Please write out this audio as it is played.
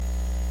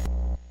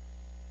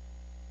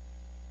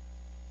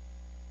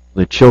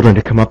The children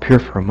to come up here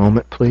for a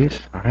moment, please.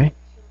 All right.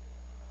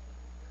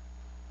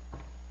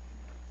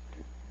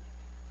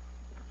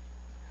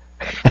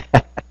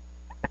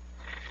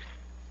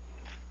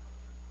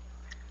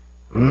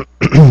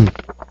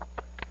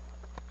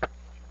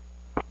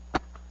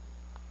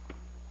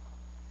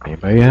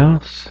 Anybody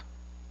else?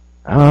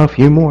 Oh, a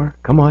few more.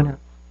 Come on up.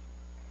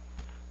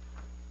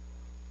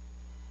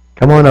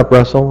 Come on up,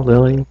 Russell,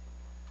 Lily,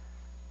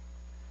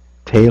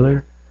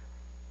 Taylor.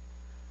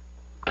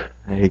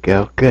 There you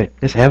go. Good.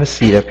 Just have a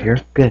seat up here.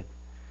 Good.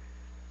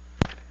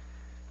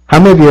 How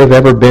many of you have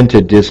ever been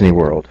to Disney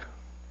World?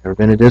 Ever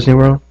been to Disney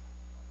World?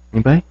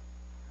 Anybody?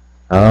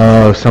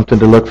 Oh, something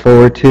to look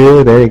forward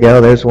to. There you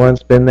go. There's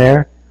one's been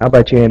there. How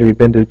about you, Andrew? You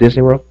been to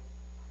Disney World?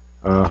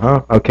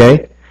 Uh-huh.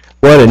 Okay.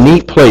 What a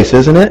neat place,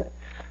 isn't it?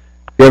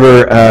 You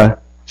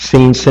ever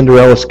seen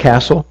Cinderella's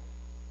castle?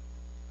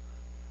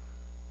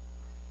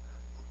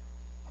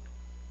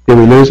 Did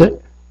we lose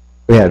it?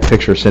 We had a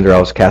picture of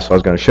Cinderella's castle I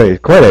was going to show you.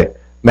 Quite a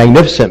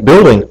magnificent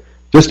building.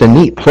 Just a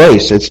neat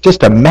place. It's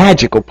just a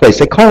magical place.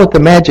 They call it the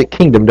Magic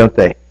Kingdom, don't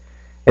they?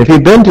 If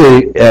you've been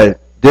to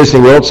Disney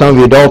World, some of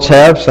the adults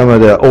have, some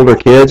of the older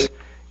kids,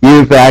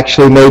 you've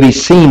actually maybe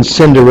seen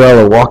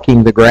Cinderella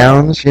walking the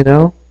grounds, you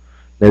know.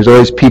 There's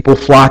always people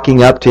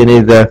flocking up to any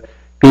of the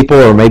people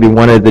or maybe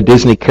one of the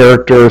Disney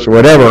characters or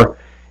whatever.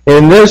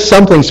 And there's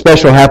something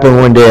special happened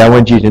one day I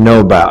want you to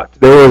know about.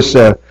 There was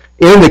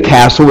in the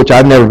castle, which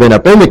I've never been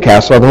up in the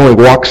castle, I've only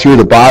walked through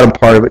the bottom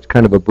part of it, it's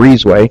kind of a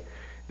breezeway.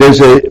 There's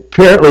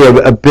apparently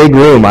a big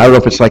room. I don't know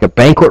if it's like a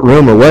banquet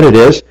room or what it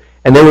is.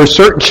 And there were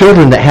certain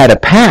children that had a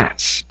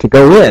pass to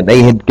go in.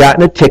 They had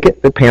gotten a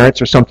ticket, their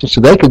parents or something,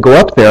 so they could go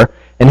up there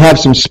and have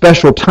some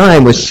special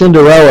time with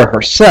Cinderella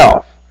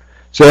herself.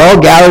 So they all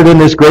gathered in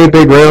this great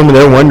big room, and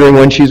they're wondering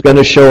when she's going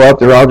to show up.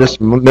 They're all just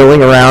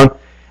milling around.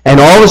 And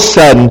all of a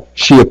sudden,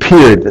 she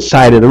appeared at the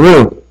side of the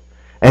room.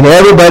 And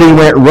everybody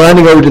went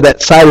running over to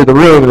that side of the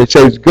room, and they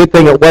said it's a good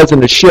thing it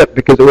wasn't a ship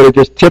because it would have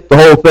just tipped the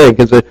whole thing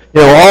because all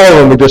of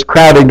them were just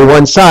crowding to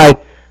one side.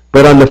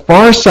 But on the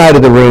far side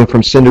of the room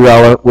from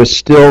Cinderella was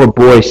still a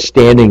boy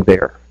standing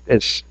there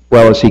as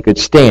well as he could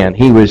stand.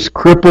 He was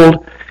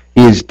crippled.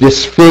 He is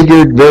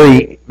disfigured,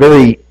 very,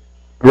 very,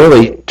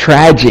 really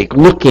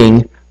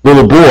tragic-looking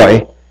little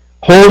boy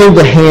holding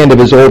the hand of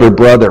his older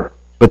brother,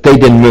 but they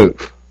didn't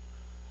move.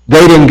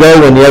 They didn't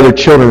go when the other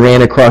children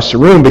ran across the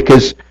room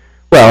because,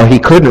 well, he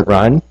couldn't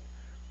run,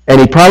 and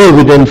he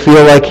probably didn't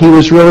feel like he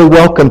was really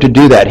welcome to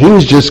do that. He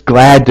was just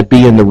glad to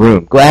be in the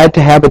room, glad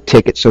to have a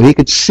ticket so he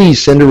could see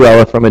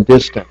Cinderella from a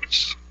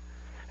distance.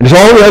 And as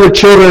all the other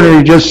children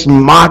are just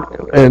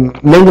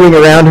mingling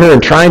around her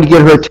and trying to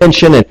get her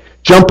attention and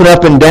jumping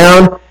up and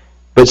down,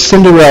 but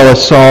Cinderella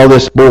saw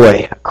this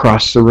boy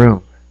across the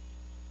room.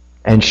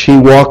 And she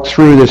walked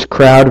through this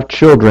crowd of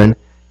children,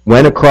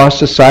 went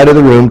across the side of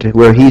the room to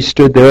where he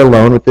stood there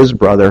alone with his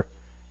brother,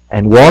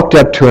 and walked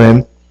up to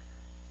him,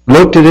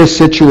 looked at his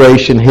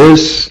situation,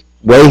 his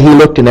way he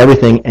looked and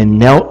everything, and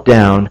knelt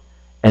down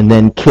and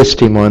then kissed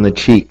him on the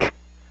cheek.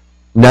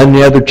 None of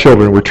the other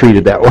children were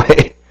treated that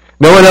way.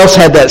 No one else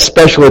had that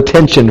special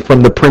attention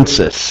from the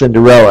princess,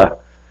 Cinderella.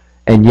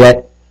 And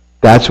yet,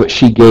 that's what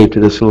she gave to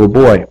this little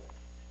boy.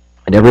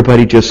 And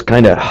everybody just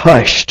kind of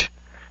hushed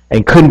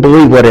and couldn't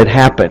believe what had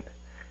happened.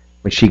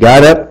 When she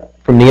got up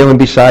from kneeling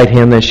beside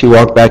him, then she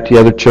walked back to the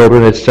other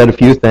children and said a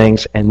few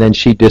things, and then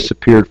she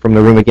disappeared from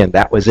the room again.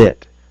 That was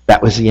it.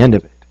 That was the end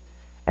of it.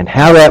 And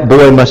how that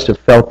boy must have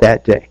felt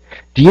that day.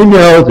 Do you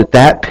know that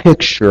that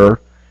picture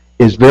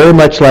is very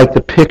much like the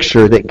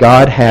picture that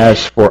God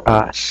has for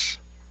us?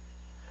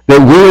 That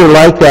we are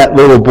like that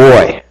little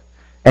boy,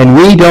 and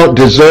we don't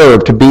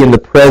deserve to be in the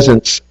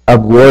presence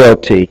of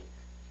royalty,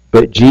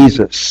 but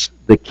Jesus,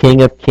 the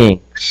King of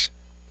Kings,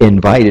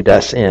 invited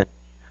us in.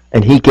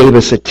 And he gave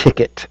us a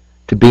ticket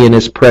to be in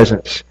his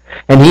presence.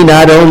 And he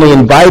not only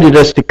invited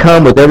us to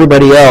come with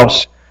everybody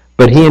else,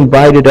 but he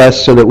invited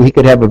us so that we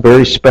could have a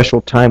very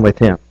special time with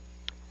him.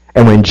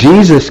 And when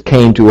Jesus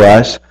came to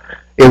us,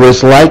 it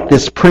was like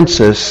this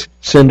princess,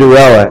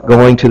 Cinderella,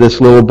 going to this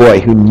little boy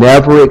who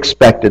never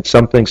expected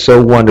something so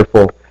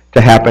wonderful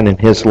to happen in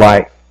his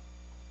life.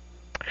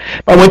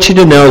 I want you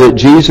to know that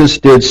Jesus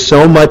did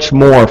so much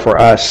more for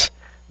us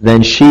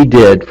than she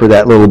did for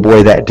that little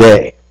boy that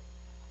day.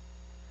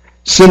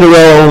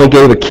 Cinderella only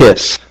gave a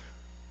kiss,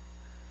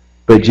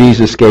 but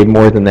Jesus gave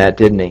more than that,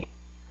 didn't he?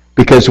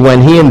 Because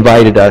when he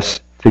invited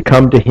us to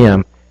come to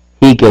him,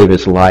 he gave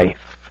his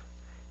life.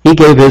 He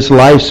gave his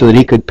life so that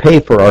he could pay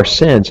for our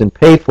sins and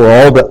pay for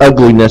all the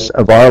ugliness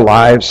of our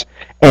lives,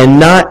 and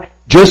not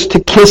just to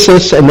kiss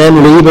us and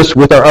then leave us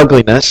with our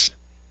ugliness,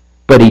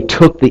 but he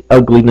took the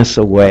ugliness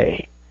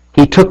away.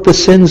 He took the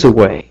sins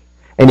away,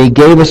 and he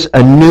gave us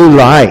a new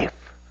life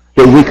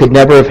that we could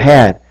never have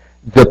had.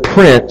 The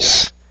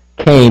Prince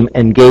came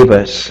and gave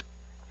us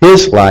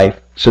his life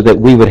so that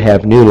we would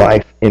have new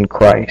life in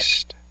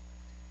Christ.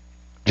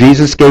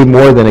 Jesus gave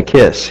more than a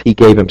kiss. He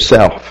gave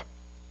himself.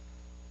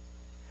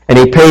 And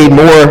he paid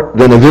more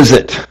than a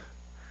visit.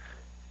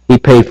 He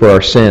paid for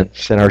our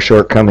sins and our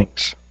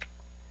shortcomings.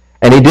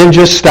 And he didn't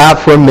just stop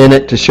for a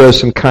minute to show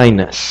some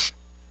kindness.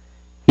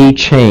 He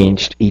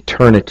changed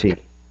eternity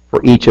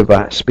for each of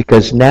us.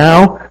 Because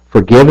now,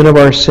 forgiven of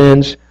our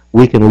sins,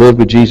 we can live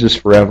with Jesus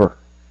forever.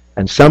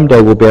 And someday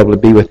we'll be able to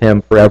be with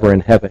Him forever in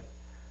heaven.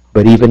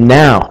 But even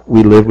now,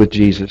 we live with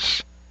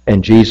Jesus.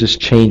 And Jesus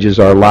changes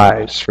our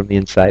lives from the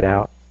inside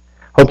out.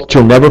 I hope that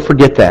you'll never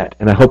forget that.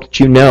 And I hope that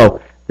you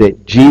know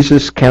that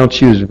Jesus counts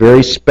you as a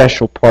very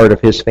special part of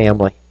His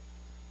family.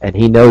 And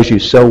He knows you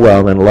so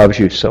well and loves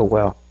you so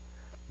well.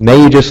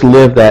 May you just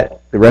live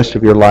that the rest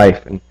of your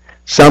life. And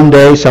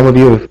someday, some of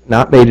you have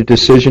not made a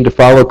decision to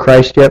follow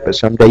Christ yet, but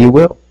someday you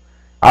will.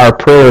 Our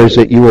prayer is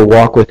that you will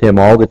walk with Him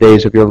all the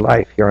days of your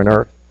life here on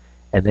earth.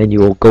 And then you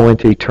will go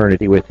into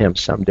eternity with Him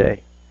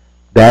someday.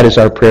 That is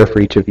our prayer for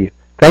each of you.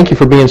 Thank you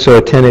for being so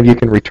attentive. You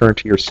can return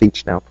to your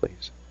seats now,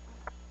 please.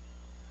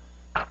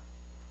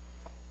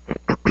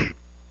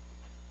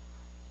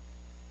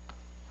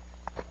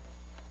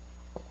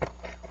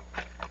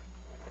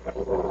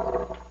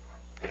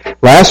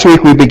 Last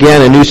week we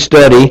began a new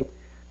study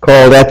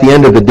called At the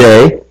End of the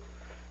Day,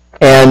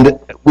 and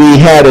we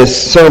had a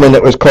sermon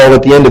that was called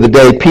At the End of the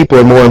Day, People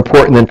Are More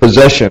Important Than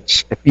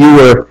Possessions. If you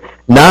were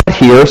not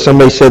here,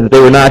 somebody said that they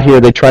were not here,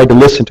 they tried to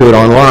listen to it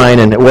online,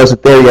 and it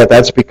wasn't there yet.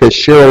 That's because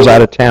Cheryl's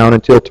out of town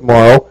until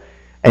tomorrow,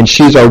 and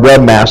she's our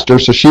webmaster,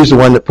 so she's the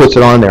one that puts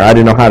it on there. I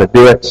didn't know how to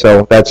do it,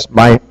 so that's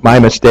my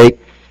mistake.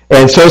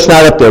 And so it's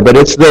not up there, but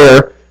it's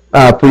there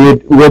for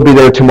you. We'll be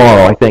there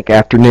tomorrow, I think,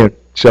 afternoon.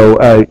 So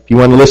if you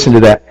want to listen to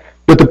that.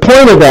 But the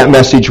point of that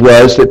message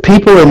was that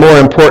people are more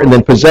important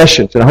than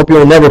possessions. And I hope you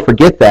will never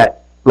forget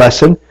that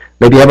lesson.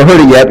 Maybe you haven't heard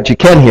it yet, but you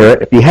can hear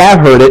it. If you have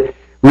heard it,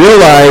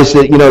 realize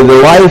that,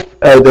 the life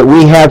that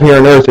we have here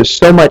on earth is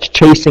so much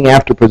chasing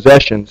after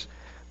possessions,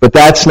 but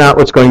that's not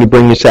what's going to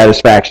bring you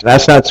satisfaction.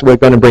 That's not what's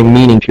going to bring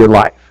meaning to your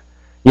life.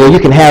 You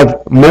can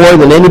have more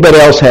than anybody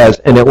else has,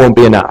 and it won't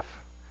be enough.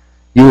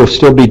 You will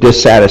still be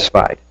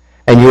dissatisfied,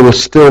 and you will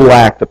still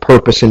lack the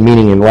purpose and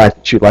meaning in life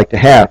that you'd like to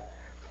have.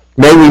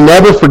 May we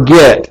never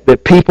forget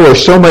that people are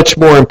so much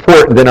more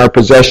important than our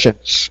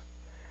possessions.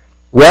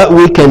 What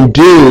we can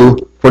do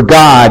for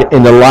God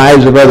in the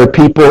lives of other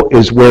people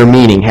is where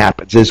meaning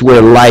happens, is where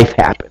life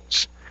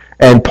happens.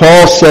 And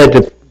Paul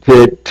said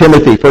to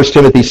Timothy, 1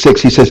 Timothy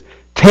 6, he says,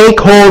 take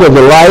hold of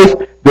the life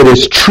that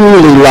is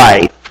truly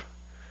life.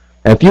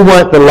 And if you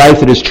want the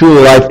life that is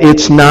truly life,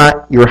 it's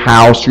not your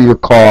house or your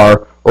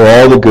car or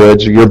all the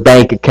goods or your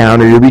bank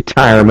account or your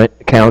retirement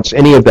accounts,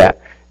 any of that.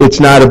 It's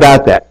not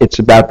about that. It's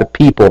about the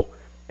people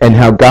and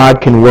how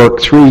God can work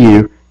through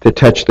you to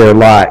touch their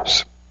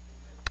lives.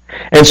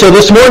 And so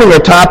this morning our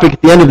topic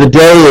at the end of the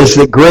day is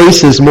that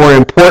grace is more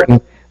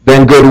important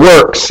than good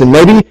works. And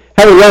maybe you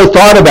haven't really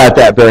thought about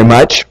that very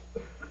much,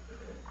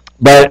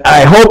 but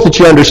I hope that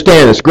you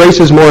understand this. Grace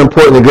is more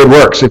important than good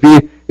works. If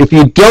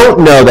you don't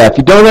know that, if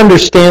you don't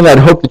understand that,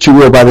 I hope that you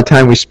will by the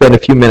time we spend a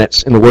few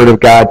minutes in the Word of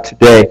God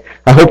today.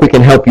 I hope we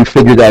can help you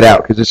figure that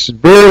out because this is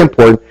very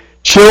important.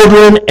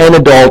 Children and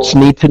adults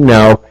need to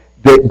know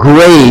that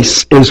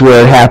grace is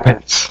where it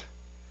happens,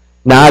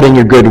 not in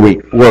your good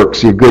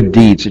works, your good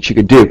deeds that you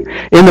could do.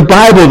 In the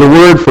Bible, the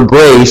word for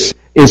grace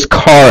is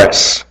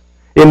charis.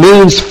 It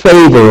means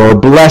favor or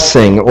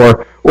blessing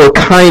or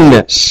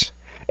kindness.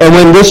 And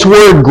when this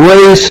word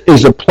grace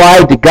is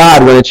applied to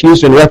God, when it's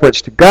used in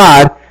reference to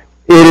God,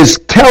 it is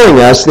telling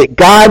us that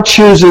God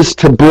chooses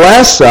to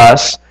bless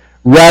us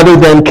rather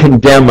than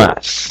condemn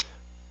us.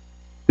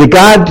 That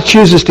God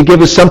chooses to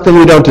give us something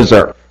we don't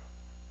deserve.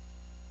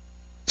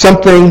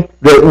 Something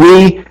that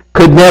we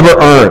could never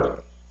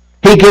earn.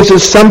 He gives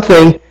us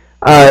something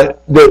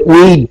that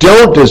we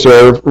don't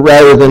deserve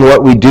rather than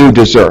what we do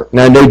deserve.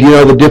 Now, do you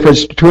know the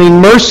difference between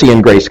mercy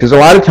and grace? Because a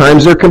lot of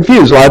times they're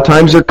confused. A lot of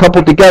times they're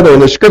coupled together in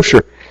the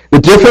Scripture. The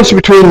difference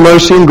between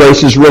mercy and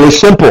grace is really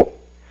simple.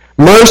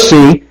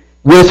 Mercy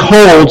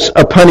withholds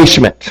a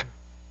punishment,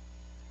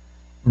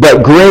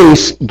 but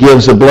grace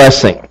gives a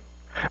blessing.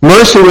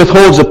 Mercy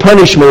withholds a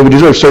punishment we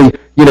deserve. So,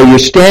 you're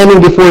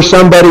standing before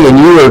somebody and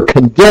you are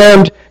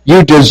condemned.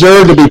 You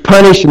deserve to be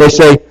punished. And they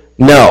say,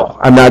 no,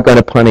 I'm not going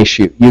to punish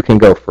you. You can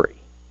go free.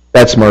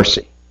 That's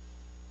mercy.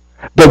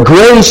 But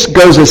grace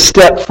goes a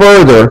step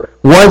further.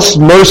 Once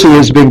mercy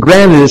has been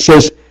granted, it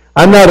says,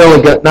 I'm not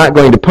only not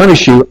going to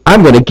punish you,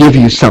 I'm going to give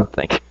you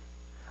something.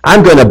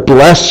 I'm going to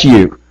bless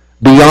you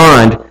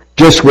beyond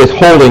just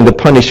withholding the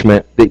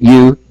punishment that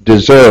you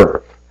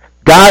deserve.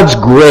 God's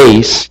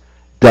grace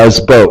does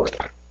both.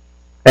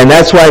 And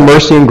that's why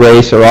mercy and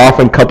grace are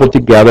often coupled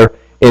together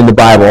in the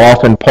Bible.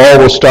 Often Paul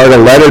will start a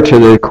letter to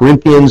the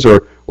Corinthians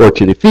or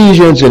to the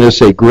Ephesians and he'll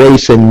say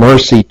grace and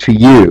mercy to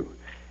you.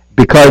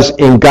 Because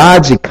in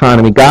God's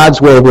economy,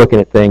 God's way of looking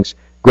at things,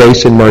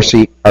 grace and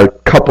mercy are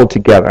coupled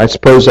together. I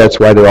suppose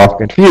that's why they're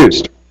often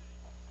confused.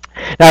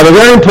 Now, the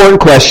very important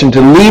question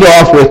to lead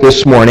off with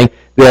this morning,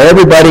 that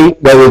everybody,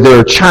 whether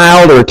they're a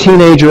child or a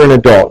teenager or an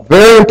adult,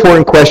 very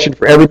important question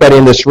for everybody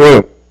in this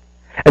room.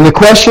 And the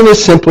question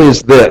is simply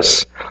as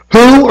this: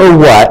 who or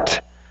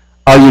what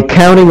are you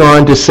counting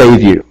on to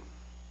save you?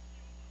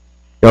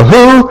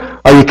 Who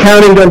are you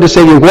counting on to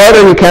save you? What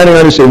are you counting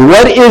on to save you?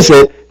 What is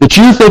it that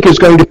you think is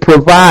going to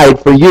provide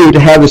for you to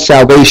have the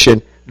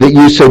salvation that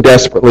you so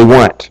desperately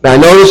want? Now, I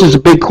know this is a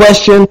big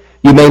question.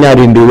 You may not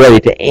even be ready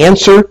to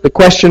answer the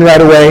question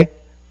right away.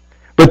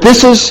 But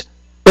this is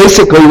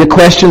basically the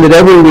question that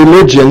every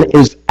religion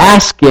is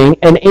asking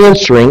and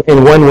answering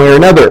in one way or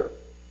another.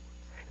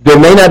 There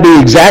may not be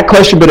the exact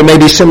question, but it may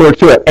be similar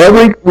to it.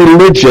 Every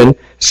religion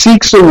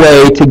seeks a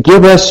way to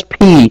give us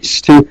peace,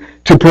 to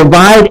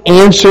provide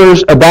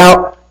answers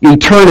about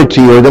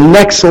eternity or the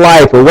next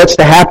life or what's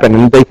to happen.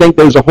 And they think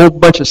there's a whole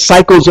bunch of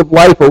cycles of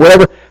life or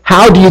whatever.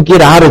 How do you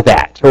get out of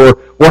that? Or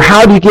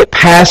how do you get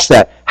past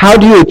that? How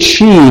do you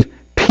achieve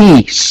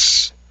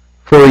peace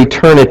for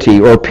eternity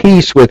or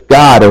peace with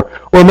God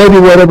or maybe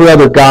whatever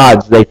other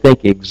gods they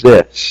think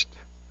exist?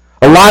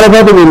 A lot of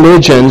other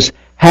religions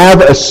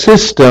have a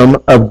system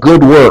of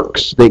good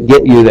works that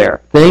get you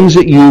there. Things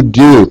that you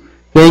do,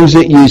 things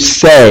that you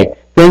say,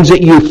 things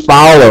that you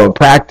follow,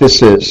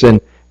 practices,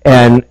 and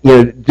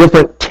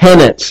different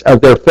tenets of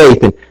their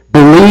faith, and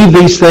believe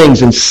these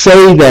things and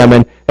say them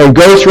and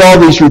go through all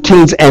these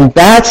routines, and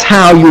that's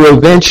how you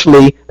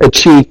eventually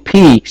achieve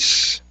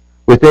peace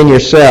within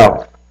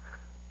yourself,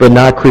 but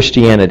not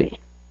Christianity.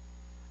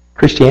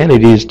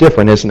 Christianity is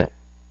different, isn't it?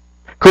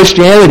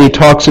 Christianity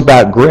talks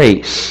about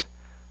grace,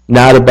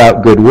 not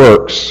about good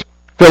works.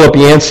 Philip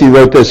Yancey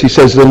wrote this. He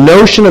says, the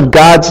notion of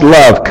God's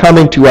love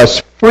coming to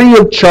us free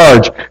of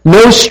charge,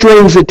 no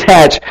strings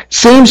attached,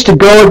 seems to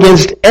go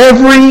against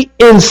every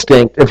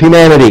instinct of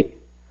humanity.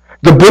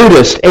 The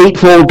Buddhist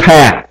Eightfold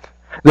Path,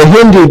 the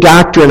Hindu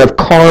doctrine of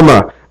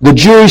karma, the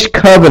Jewish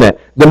covenant,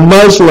 the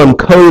Muslim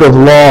code of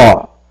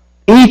law,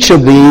 each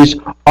of these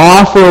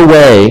offer a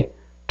way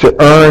to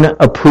earn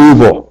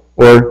approval,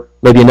 or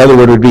maybe another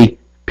word would be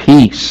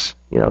peace,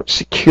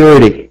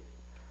 security.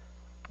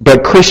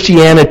 But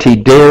Christianity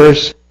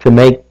dares to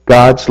make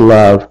God's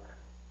love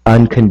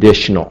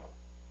unconditional.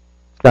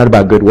 It's not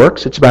about good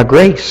works, it's about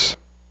grace.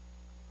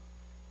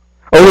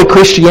 Only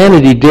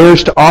Christianity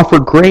dares to offer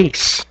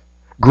grace.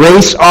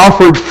 Grace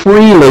offered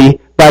freely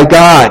by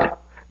God.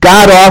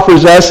 God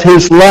offers us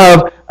His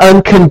love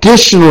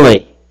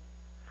unconditionally.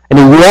 And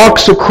He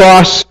walks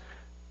across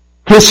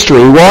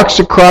history, walks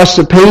across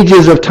the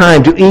pages of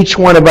time to each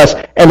one of us,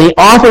 and He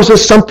offers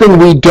us something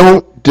we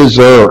don't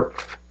deserve,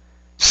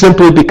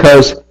 simply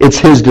because it's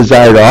His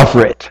desire to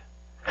offer it.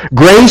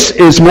 Grace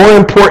is more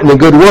important than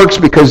good works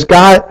because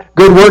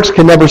good works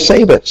can never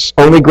save us.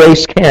 Only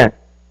grace can.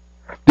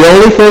 The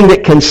only thing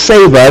that can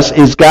save us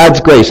is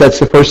God's grace. That's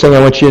the first thing I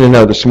want you to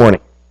know this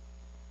morning.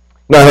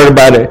 I heard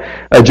about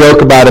a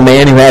joke about a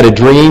man who had a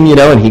dream,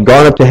 and he'd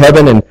gone up to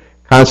heaven, and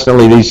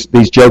constantly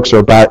these jokes are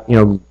about,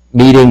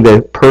 meeting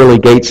the pearly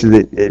gates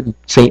of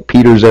St.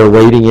 Peter's there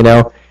waiting,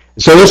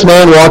 So this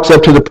man walks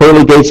up to the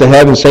pearly gates of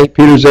heaven, St.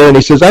 Peter's there, and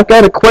he says, I've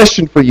got a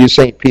question for you,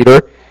 St.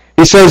 Peter.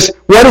 He says,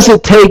 what does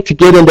it take to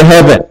get into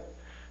heaven?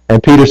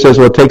 And Peter says,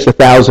 well, it takes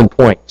 1,000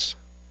 points.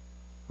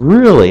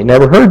 Really?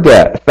 Never heard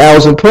that.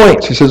 1,000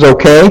 points. He says,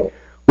 okay.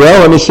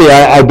 Well, let me see.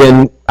 I've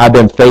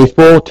been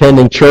faithful,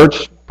 attending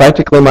church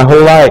practically my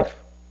whole life.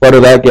 What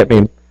did that get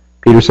me?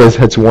 Peter says,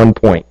 that's 1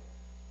 point.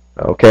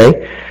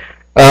 Okay.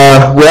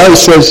 Well, he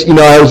says,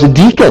 I was a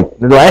deacon.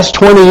 In the last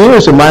 20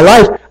 years of my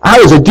life, I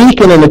was a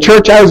deacon in the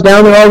church. I was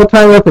down there all the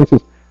time. And he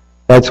says,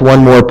 that's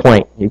 1 more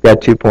point. You've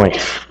got 2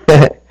 points.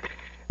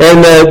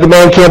 And the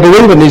man can't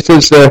believe it. And he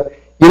says, I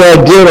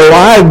did a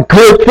lot of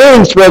good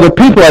things for other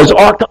people. I was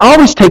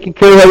always taking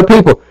care of other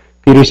people.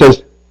 Peter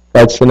says,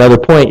 that's another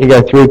point. You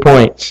got 3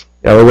 points.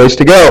 You have a ways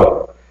to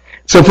go.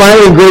 So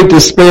finally, in great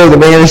despair, the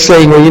man is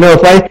saying, well,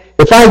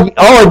 if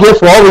all I get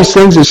for all these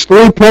things is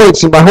 3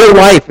 points in my whole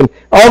life and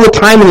all the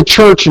time in the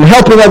church and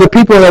helping other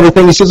people and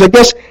everything, he says, I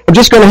guess I'm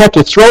just going to have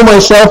to throw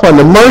myself on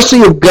the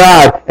mercy of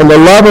God and the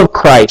love of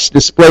Christ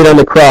displayed on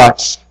the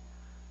cross.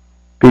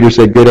 Peter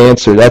said, good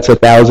answer. That's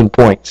 1,000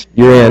 points.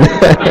 You're in.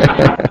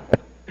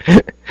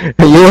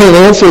 You want an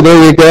answer?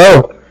 There you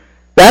go.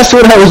 That's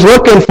what I was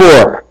looking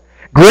for.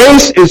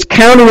 Grace is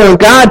counting on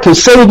God to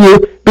save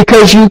you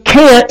because you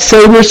can't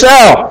save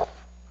yourself.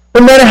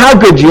 No matter how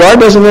good you are,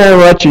 doesn't matter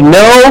what you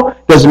know,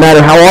 doesn't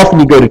matter how often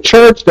you go to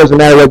church, doesn't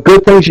matter what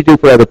good things you do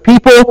for other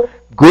people,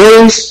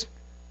 grace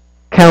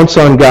counts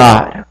on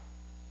God,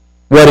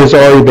 what has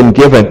already been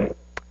given.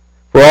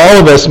 For all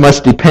of us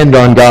must depend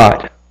on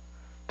God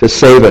to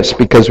save us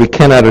because we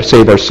cannot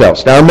save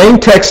ourselves. Now, our main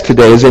text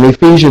today is in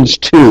Ephesians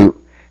 2.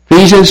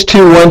 Ephesians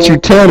 2, 1 through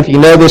 10. If you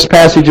know this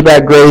passage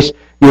about grace,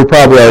 you're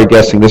probably already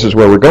guessing this is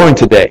where we're going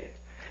today.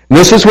 And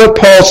this is what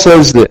Paul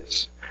says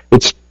this.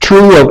 It's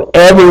true of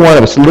every one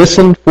of us.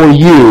 Listen for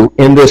you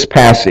in this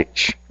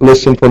passage.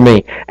 Listen for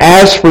me.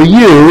 As for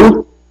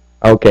you,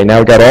 okay, now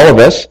we've got all of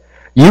us,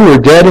 you were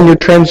dead in your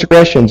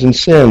transgressions and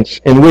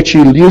sins, in which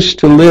you used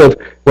to live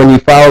when you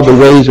followed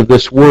the ways of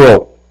this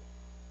world,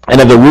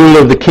 and of the ruler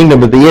of the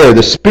kingdom of the air,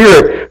 the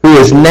Spirit who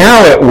is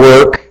now at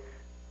work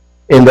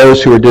in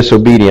those who are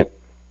disobedient.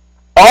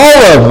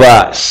 All of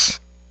us,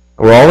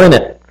 we're all in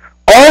it,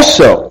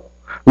 also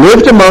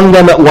lived among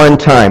them at one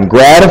time,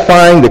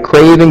 gratifying the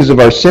cravings of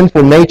our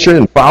sinful nature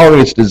and following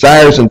its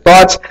desires and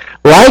thoughts.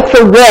 Like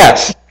the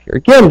rest, here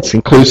again it's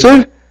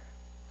inclusive,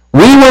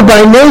 we were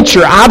by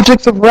nature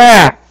objects of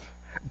wrath,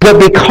 But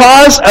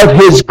because of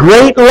his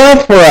great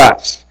love for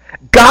us,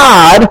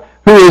 God,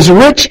 who is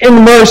rich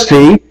in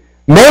mercy,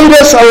 made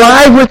us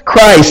alive with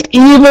Christ,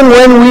 even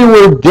when we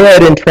were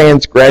dead in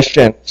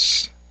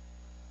transgressions.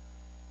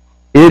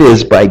 It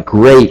is by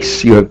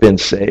grace you have been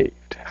saved.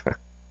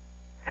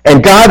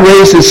 And God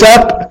raised us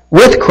up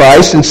with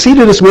Christ and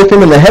seated us with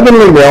him in the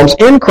heavenly realms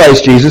in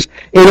Christ Jesus,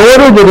 in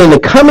order that in the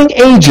coming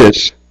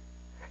ages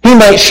he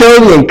might show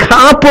the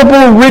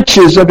incomparable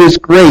riches of his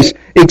grace,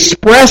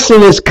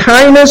 expressing his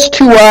kindness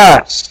to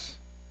us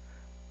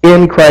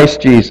in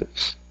Christ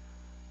Jesus.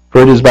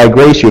 For it is by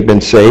grace you have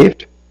been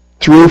saved,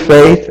 through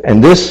faith,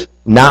 and this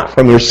not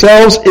from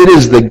yourselves. It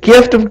is the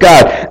gift of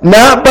God,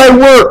 not by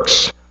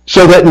works,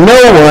 so that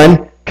no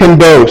one can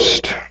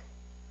boast.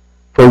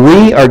 For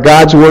we are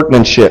God's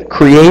workmanship,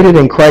 created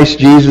in Christ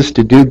Jesus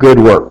to do good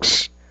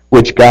works,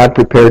 which God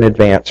prepared in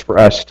advance for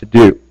us to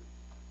do.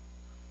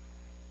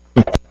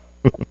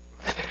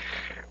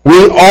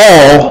 We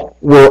all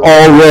were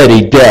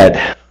already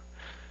dead.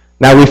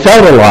 Now we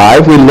felt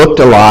alive, we looked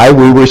alive,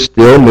 we were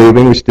still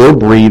moving, we were still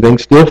breathing,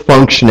 still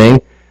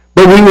functioning,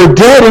 but we were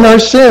dead in our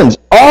sins.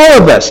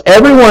 All of us,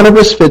 every one of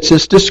us fits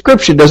this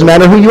description. Doesn't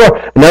matter who you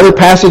are. Another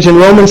passage in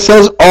Romans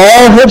says,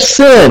 all have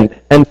sinned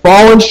and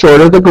fallen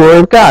short of the glory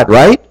of God,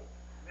 right?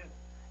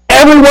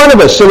 Every one of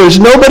us. So there's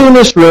nobody in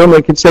this room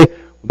that can say,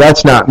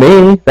 that's not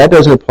me. That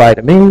doesn't apply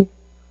to me.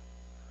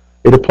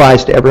 It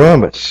applies to every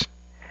one of us.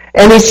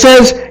 And he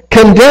says,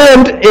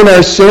 condemned in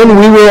our sin,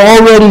 we were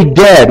already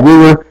dead. We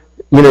were,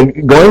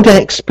 going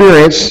to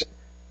experience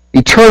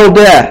eternal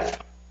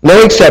death.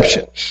 No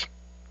exceptions.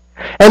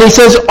 And he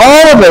says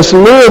all of us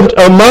lived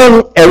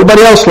among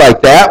everybody else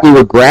like that. We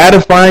were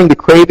gratifying the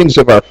cravings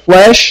of our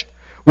flesh.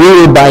 We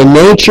were by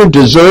nature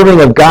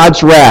deserving of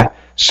God's wrath.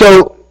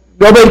 So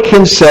nobody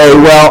can say,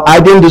 well, I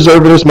didn't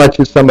deserve it as much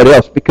as somebody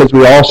else, because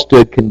we all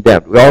stood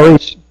condemned. We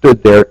always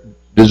stood there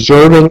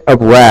deserving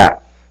of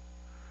wrath.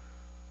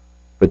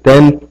 But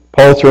then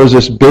Paul throws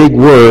this big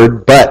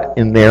word, but,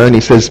 in there, and he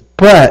says,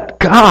 but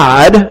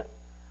God,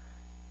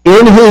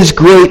 in his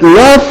great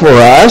love for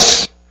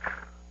us,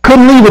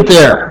 couldn't leave it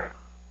there.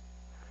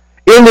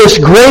 In this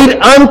great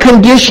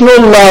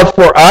unconditional love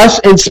for us,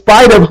 in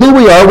spite of who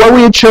we are, what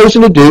we had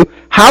chosen to do,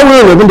 how we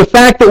were living, the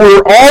fact that we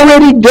were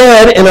already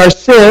dead in our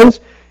sins,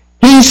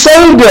 he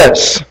saved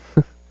us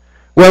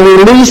when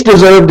we least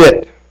deserved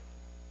it.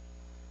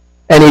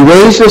 And he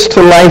raised us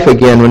to life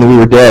again when we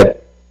were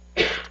dead.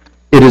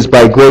 It is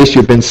by grace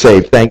you've been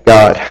saved, thank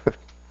God.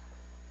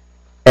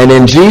 And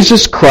in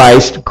Jesus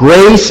Christ,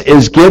 grace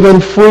is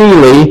given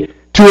freely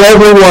to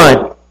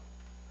everyone.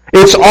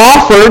 It's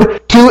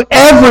offered to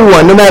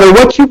everyone, no matter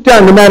what you've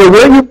done, no matter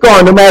where you've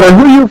gone, no matter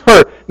who you've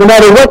hurt, no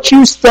matter what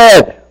you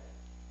said,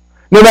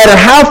 no matter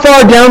how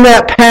far down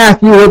that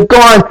path you have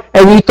gone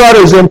and you thought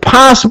it was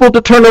impossible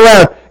to turn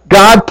around,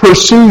 God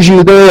pursues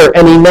you there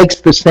and he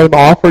makes the same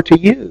offer to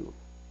you.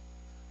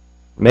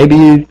 Maybe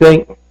you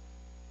think,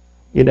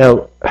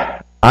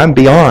 I'm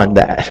beyond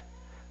that.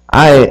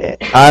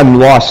 I'm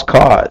lost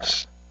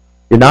cause.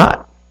 You're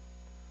not.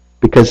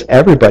 Because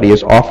everybody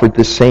is offered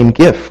the same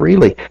gift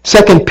freely.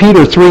 2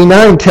 Peter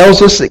 3:9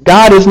 tells us that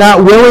God is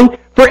not willing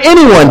for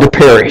anyone to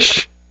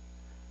perish.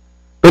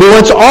 But he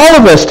wants all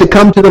of us to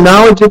come to the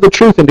knowledge of the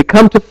truth and to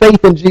come to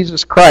faith in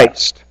Jesus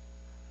Christ.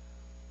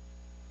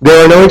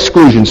 There are no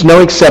exclusions,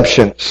 no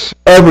exceptions.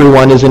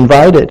 Everyone is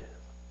invited.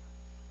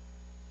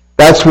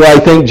 That's what I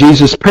think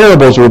Jesus'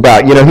 parables were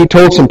about. He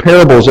told some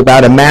parables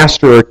about a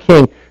master or a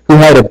king who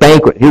had a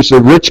banquet. Here's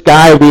the rich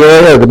guy of the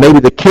area, or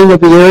maybe the king of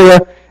the area,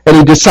 and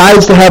he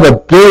decides to have a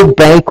big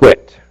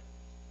banquet.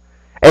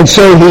 And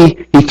so he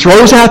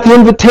throws out the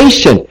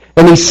invitation,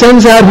 and he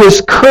sends out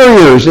his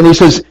couriers, and he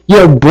says,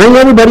 bring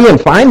everybody in.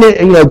 Find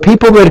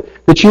people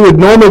that you would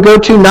normally go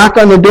to, knock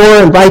on the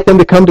door, invite them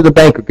to come to the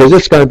banquet, because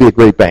it's going to be a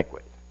great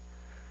banquet.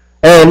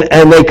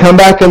 And they come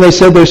back and they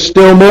said, there's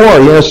still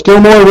more, still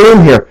more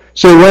room here.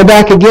 So he went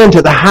back again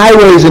to the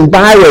highways and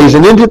byways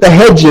and into the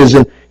hedges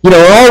and,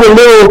 all the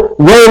little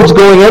roads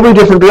going every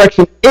different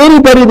direction.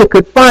 Anybody that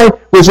could find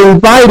was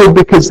invited,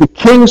 because the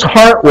king's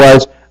heart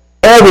was,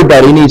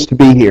 everybody needs to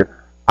be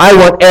here. I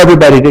want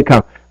everybody to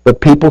come. But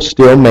people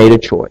still made a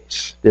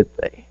choice, did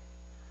they?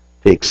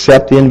 To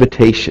accept the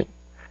invitation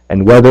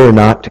and whether or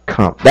not to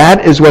come.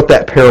 That is what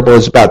that parable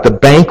is about. The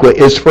banquet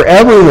is for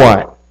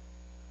everyone.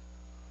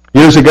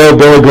 Years ago,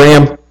 Billy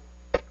Graham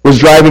was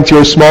driving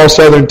through a small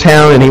southern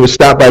town, and he was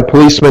stopped by a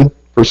policeman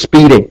for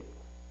speeding.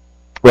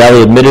 Well,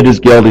 he admitted his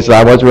guilt. He said,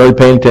 I wasn't really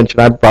paying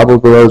attention. I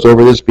probably was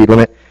over the speed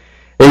limit.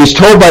 And he was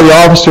told by the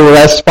officer, well,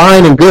 that's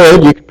fine and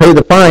good. You can pay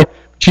the fine,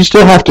 but you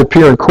still have to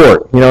appear in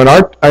court. In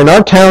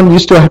our town, you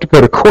still have to go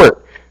to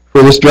court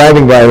for this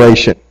driving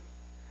violation.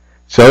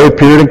 So he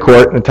appeared in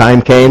court, and the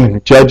time came, and the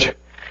judge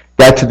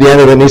got to the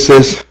end of it, and he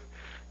says,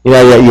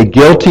 you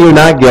guilty or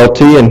not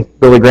guilty? And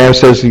Billy Graham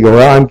says,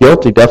 well, I'm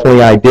guilty.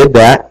 Definitely I did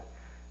that.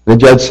 The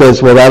judge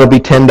says, well, that'll be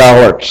 $10.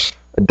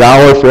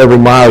 $1 for every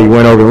mile you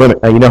went over the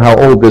limit. Now, you know how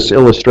old this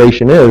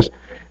illustration is,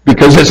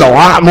 because there's a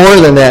lot more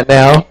than that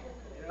now.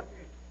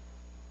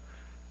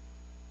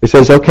 He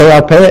says, okay,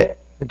 I'll pay it.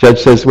 The judge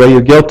says, well,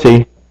 you're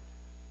guilty.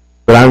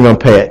 but I'm going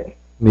to pay it.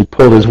 And he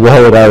pulled his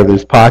wallet out of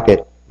his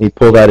pocket. He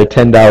pulled out a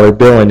 $10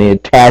 bill and he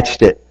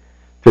attached it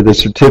to the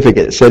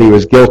certificate that said he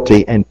was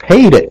guilty and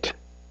paid it.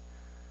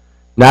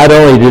 Not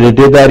only did he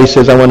do that, he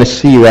says, I want to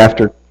see you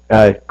after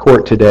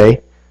court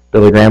today.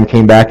 Billy Graham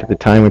came back at the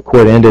time when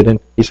court ended, and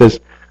he says,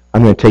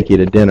 I'm going to take you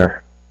to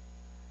dinner.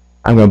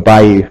 I'm going to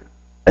buy you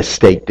a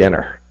steak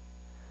dinner.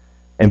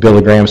 And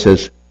Billy Graham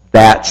says,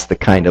 that's the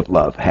kind of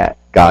love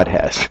God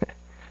has.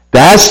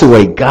 That's the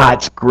way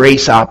God's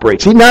grace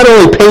operates. He not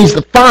only pays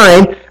the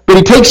fine, but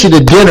he takes you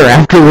to dinner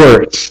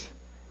afterwards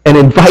and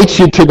invites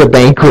you to the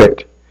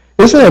banquet.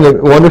 Isn't that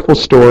a wonderful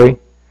story?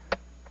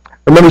 I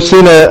remember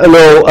seeing a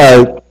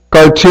little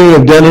cartoon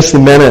of Dennis the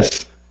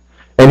Menace.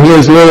 And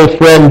his little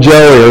friend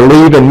Joey are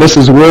leaving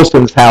Mrs.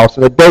 Wilson's house,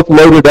 and they're both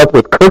loaded up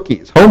with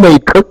cookies,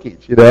 homemade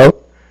cookies, you know.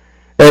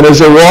 And as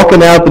they're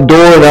walking out the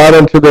door and out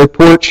onto their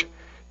porch,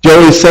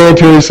 Joey's saying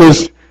to her, he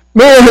says,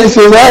 man, he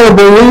says, I don't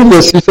believe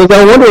this. He says,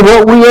 I wonder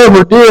what we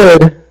ever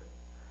did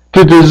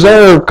to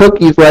deserve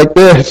cookies like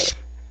this.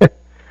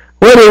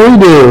 What did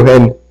we do?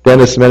 And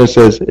Dennis Menace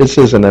says, this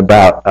isn't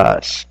about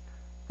us.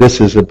 This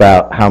is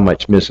about how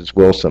much Mrs.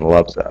 Wilson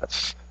loves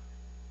us.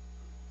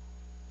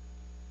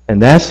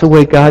 And that's the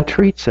way God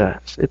treats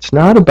us. It's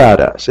not about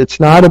us.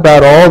 It's not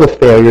about all the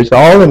failures,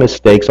 all the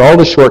mistakes, all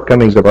the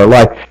shortcomings of our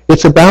life.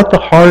 It's about the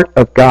heart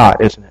of God,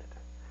 isn't it?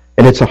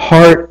 And it's a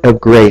heart of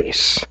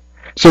grace.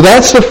 So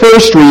that's the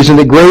first reason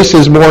that grace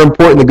is more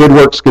important than good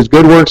works, because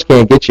good works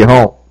can't get you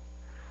home,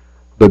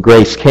 but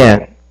grace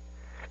can.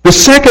 The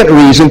second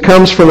reason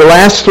comes from the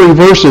last three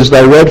verses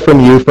that I read from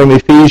you from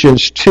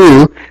Ephesians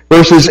 2,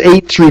 verses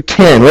 8 through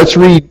 10. Let's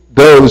read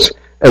those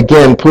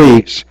again,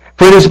 please.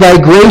 For it is by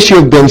grace you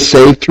have been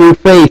saved through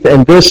faith,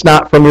 and this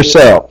not from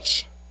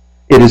yourselves.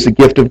 It is the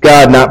gift of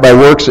God, not by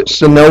works,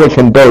 so no one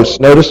can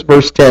boast. Notice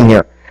verse 10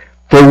 here.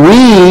 For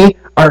we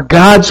are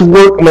God's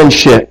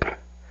workmanship,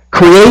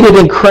 created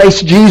in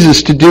Christ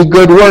Jesus to do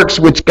good works,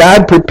 which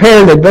God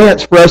prepared in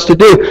advance for us to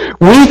do.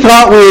 We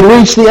thought we had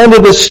reached the end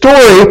of the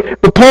story,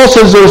 but Paul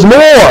says there's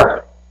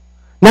more.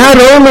 Not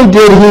only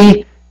did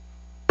he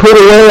put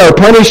away our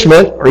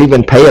punishment, or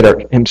even pay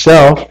it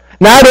himself,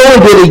 not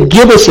only did he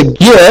give us a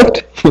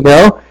gift,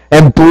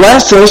 and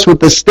bless us with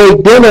the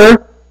steak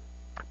dinner,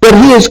 but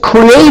he is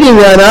creating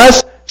in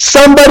us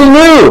somebody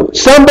new,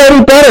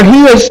 somebody better.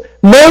 He has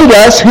made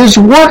us his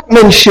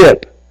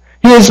workmanship.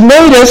 He has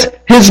made us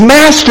his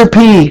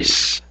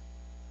masterpiece.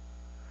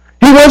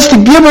 He wants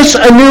to give us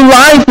a new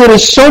life that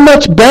is so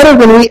much better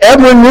than we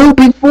ever knew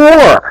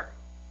before.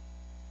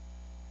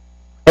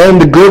 And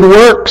the good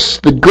works,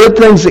 the good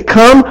things that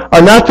come,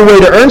 are not the way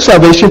to earn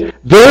salvation.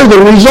 They're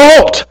the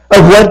result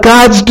of what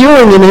God's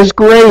doing in his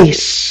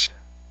grace.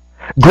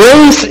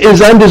 Grace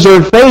is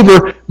undeserved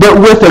favor, but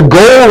with a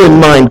goal in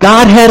mind.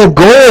 God had a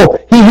goal.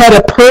 He had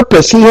a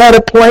purpose. He had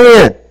a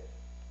plan.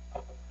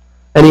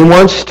 And he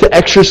wants to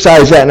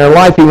exercise that in our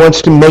life. He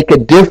wants to make a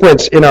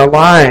difference in our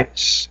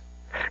lives.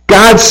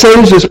 God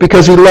saves us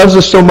because he loves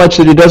us so much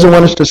that he doesn't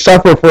want us to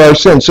suffer for our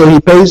sins. So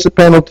he pays the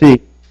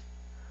penalty.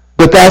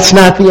 But that's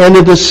not the end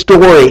of the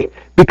story,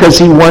 because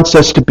he wants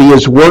us to be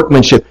his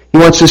workmanship. He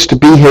wants us to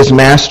be his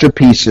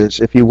masterpieces,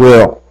 if you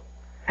will.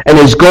 And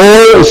his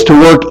goal is to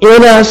work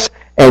in us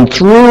and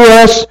through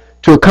us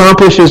to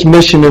accomplish his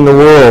mission in the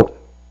world.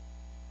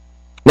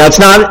 Now, it's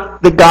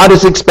not that God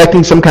is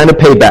expecting some kind of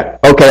payback.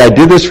 Okay, I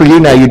do this for you,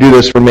 now you do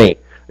this for me.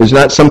 There's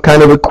not some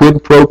kind of a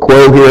quid pro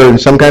quo here and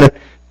some kind of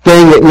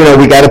thing that,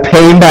 we got to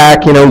pay him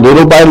back,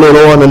 little by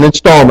little on an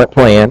installment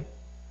plan.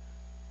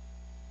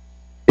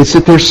 It's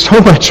that there's so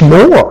much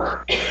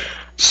more.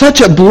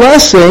 Such a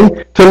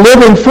blessing to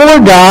living for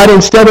God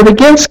instead of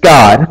against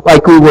God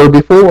like we were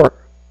before.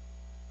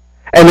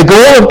 And the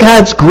goal of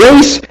God's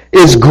grace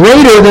is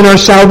greater than our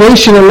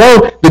salvation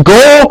alone. The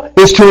goal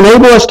is to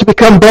enable us to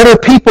become better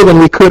people than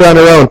we could on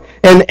our own,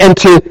 and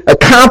to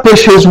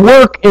accomplish his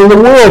work in the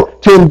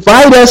world, to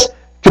invite us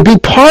to be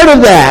part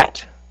of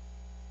that,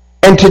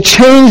 and to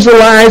change the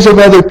lives of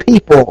other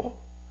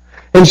people.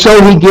 And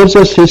so he gives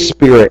us his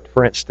Spirit,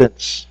 for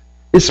instance.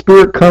 His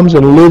Spirit comes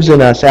and lives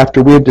in us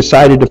after we have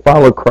decided to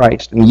follow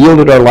Christ and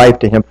yielded our life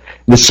to him.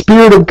 And the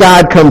Spirit of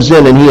God comes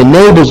in and he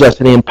enables us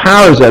and he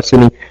empowers us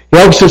and he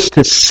helps us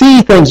to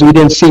see things we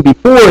didn't see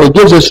before, and he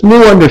gives us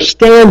new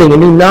understanding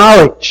and new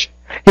knowledge.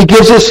 He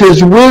gives us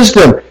his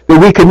wisdom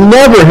that we could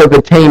never have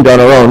attained on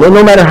our own. And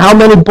no matter how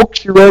many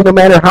books you read, no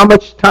matter how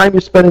much time you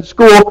spend in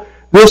school,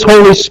 this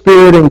Holy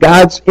Spirit and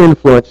God's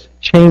influence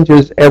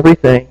changes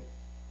everything.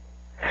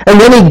 And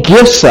then he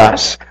gifts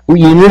us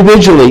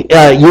individually,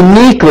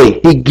 uniquely.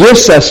 He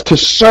gifts us to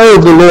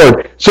serve the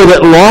Lord so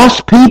that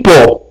lost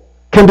people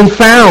can be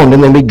found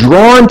and then be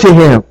drawn to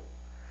him.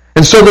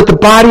 And so that the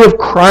body of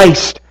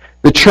Christ,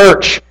 the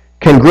church,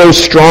 can grow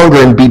stronger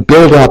and be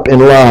built up in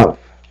love.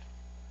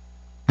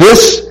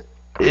 This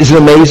is an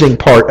amazing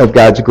part of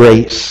God's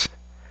grace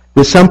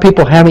that some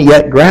people haven't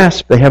yet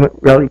grasped. They haven't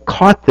really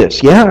caught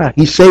this. Yeah,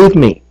 he saved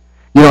me.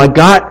 I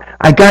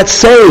got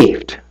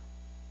saved.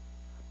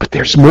 But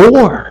there's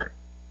more.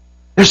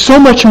 There's so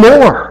much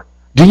more.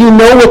 Do you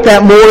know what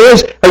that more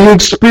is? Are you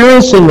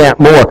experiencing that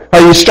more? Are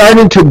you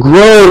starting to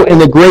grow in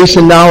the grace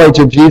and knowledge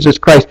of Jesus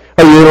Christ?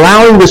 Are you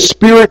allowing the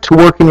Spirit to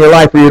work in your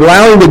life? Are you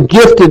allowing the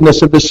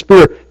giftedness of the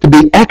Spirit to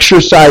be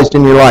exercised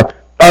in your life?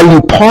 Are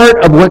you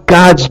part of what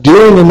God's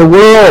doing in the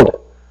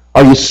world?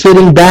 Are you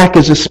sitting back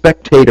as a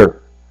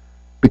spectator?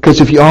 Because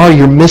if you are,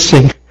 you're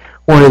missing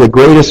one of the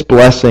greatest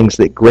blessings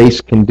that grace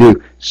can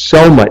do.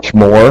 So much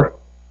more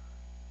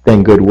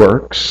than good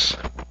works.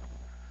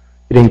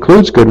 It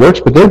includes good works,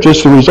 but they're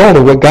just a result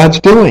of what God's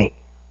doing.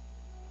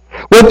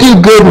 What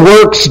do good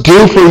works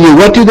do for you?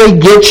 What do they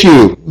get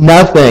you?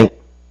 Nothing.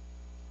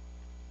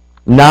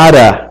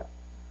 Nada.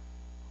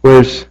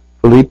 Where's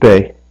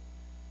Felipe?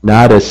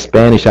 Nada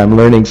Spanish. I'm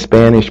learning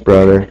Spanish,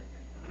 brother.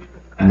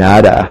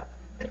 Nada.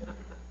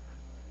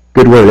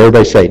 Good word.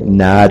 Everybody say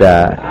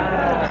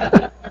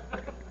nada.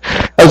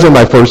 That was in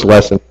my first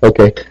lesson.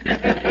 Okay.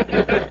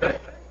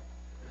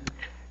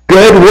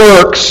 Good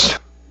works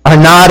are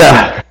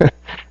nada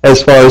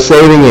as far as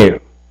saving you.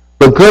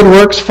 But good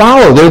works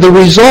follow. They're the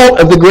result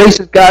of the grace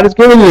that God has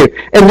given you.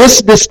 And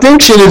this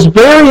distinction is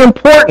very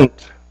important.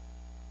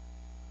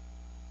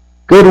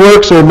 Good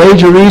works are a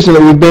major reason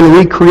that we've been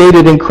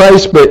recreated in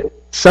Christ, but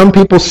some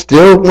people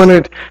still want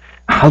to,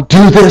 I'll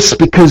do this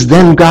because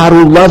then God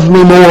will love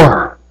me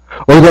more.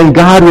 Or then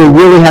God will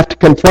really have to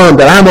confirm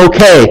that I'm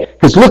okay,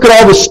 because look at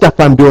all the stuff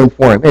I'm doing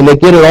for Him. And they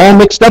get it all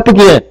mixed up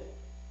again.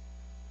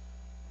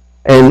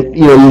 And,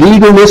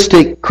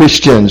 legalistic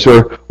Christians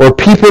or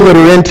people that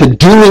are into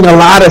doing a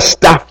lot of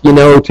stuff,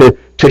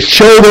 to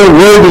show their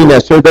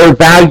worthiness or their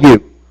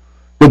value.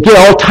 They get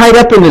all tied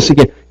up in this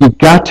again. You've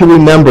got to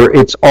remember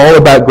it's all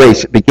about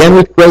grace. It began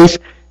with grace,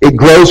 it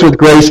grows with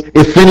grace,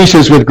 it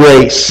finishes with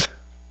grace.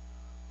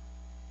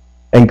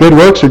 And good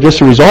works are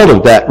just a result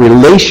of that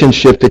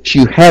relationship that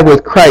you have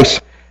with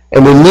Christ.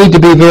 And we need to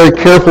be very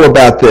careful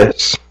about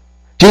this.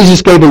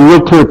 Jesus gave a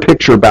real clear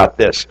picture about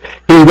this.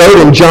 He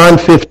wrote in John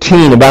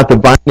 15 about the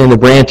vine and the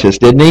branches,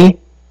 didn't he?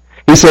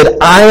 He said,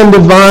 I am the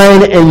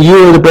vine and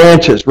you are the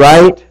branches,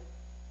 right?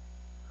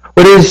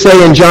 What did he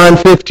say in John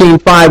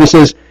 15:5? He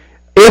says,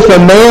 if a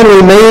man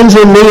remains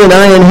in me and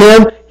I in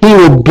him, he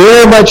will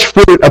bear much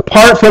fruit.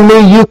 Apart from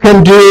me, you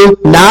can do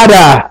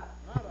nada.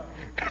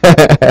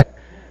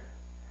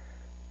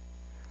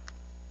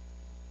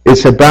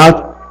 It's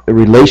about the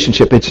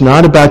relationship. It's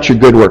not about your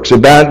good works. It's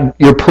about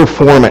your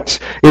performance.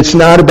 It's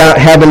not about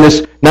having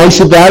this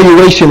nice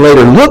evaluation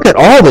later. Look at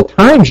all the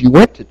times you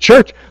went to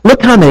church.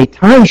 Look how many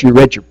times you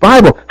read your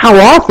Bible. How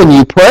often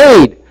you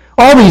prayed.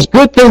 All these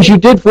good things you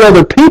did for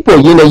other people.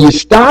 You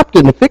stopped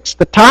and fixed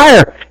the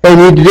tire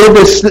and you did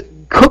this,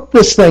 cooked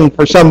this thing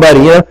for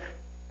somebody.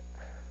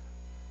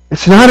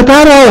 It's not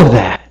about all of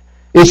that.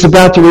 It's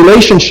about the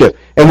relationship.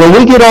 And when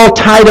we get all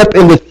tied up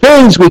in the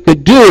things we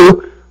could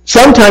do,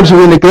 sometimes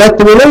we neglect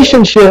the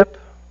relationship.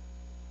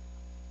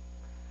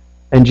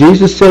 And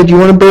Jesus said, you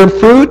want to bear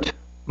fruit?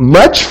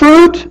 Much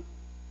fruit?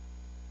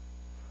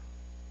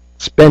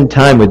 Spend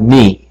time with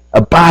me.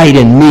 Abide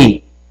in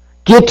me.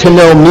 Get to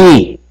know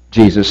me,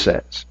 Jesus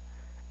says.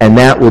 And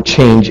that will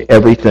change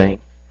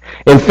everything.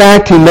 In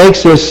fact, he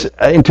makes this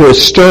into a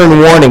stern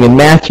warning in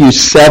Matthew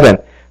 7.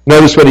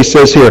 Notice what he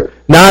says here.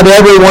 Not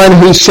everyone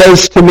who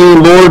says to me,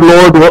 Lord,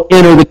 Lord, will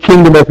enter the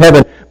kingdom of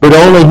heaven, but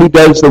only he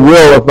does the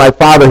will of my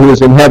Father who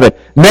is in heaven.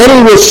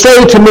 Many will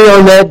say to me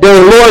on that day,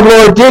 Lord,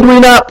 Lord, did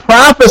we not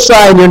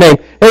prophesy in your name,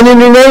 and in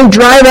your name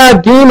drive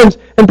out demons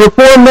and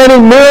perform many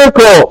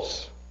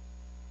miracles?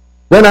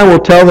 Then I will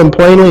tell them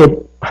plainly,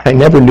 I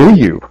never knew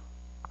you.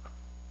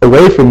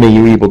 Away from me,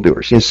 you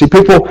evildoers. You see,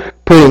 people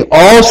putting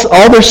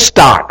all their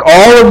stock,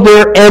 all of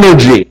their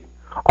energy,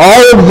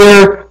 all of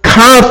their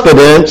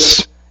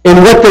confidence in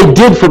what they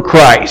did for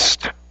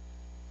Christ.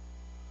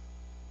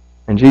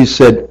 And Jesus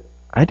said,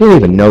 I didn't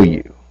even know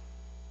you.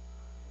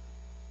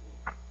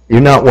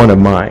 You're not one of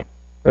mine.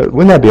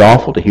 Wouldn't that be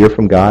awful to hear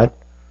from God?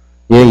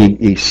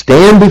 You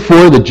stand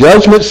before the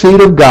judgment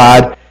seat of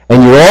God,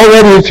 and you're all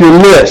ready with your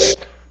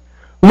list.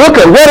 Look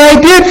at what I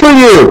did for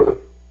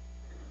you.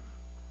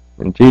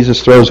 And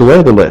Jesus throws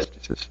away the list.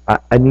 He says,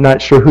 I'm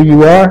not sure who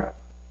you are.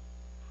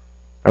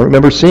 I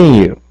remember seeing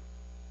you.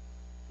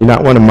 You're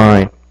not one of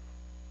mine.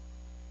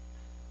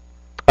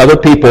 Other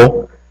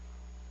people,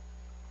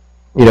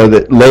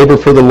 that labor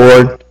for the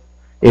Lord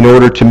in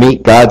order to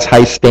meet God's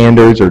high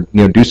standards or,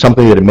 do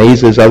something that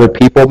amazes other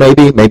people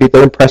maybe. Maybe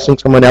they're impressing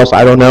someone else.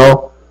 I don't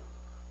know.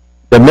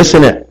 They're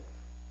missing it.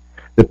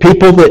 The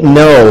people that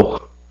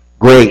know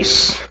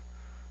grace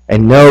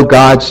and know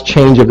God's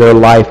change of their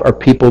life are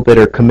people that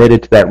are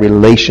committed to that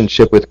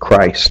relationship with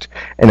Christ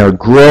and are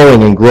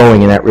growing and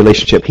growing in that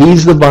relationship.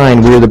 He's the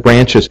vine, we're the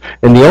branches.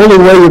 And the only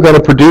way you're going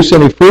to produce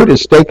any fruit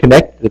is stay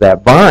connected to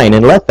that vine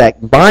and let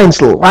that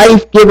vine's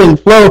life-giving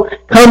flow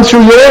come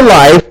through your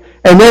life,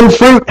 and then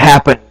fruit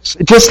happens.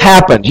 It just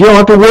happens. You don't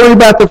have to worry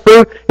about the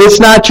fruit. It's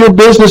not your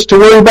business to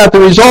worry about the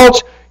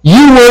results.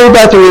 You worry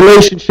about the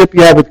relationship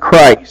you have with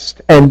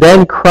Christ, and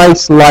then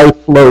Christ's life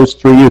flows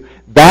through you.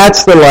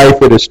 That's the life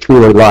that is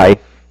truly life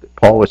that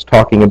Paul was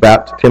talking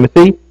about to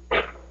Timothy.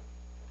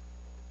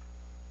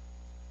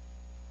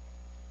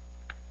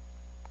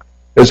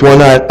 There's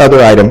one other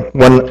item,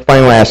 one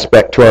final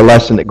aspect to our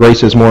lesson that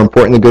grace is more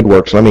important than good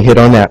works. Let me hit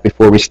on that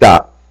before we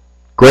stop.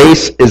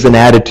 Grace is an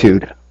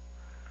attitude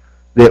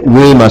that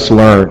we must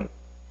learn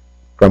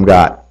from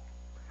God.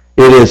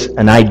 It is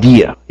an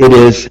idea. It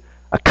is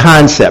a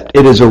concept.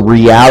 It is a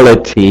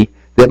reality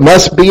that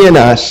must be in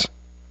us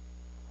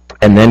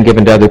and then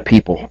given to other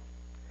people.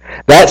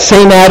 That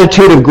same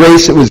attitude of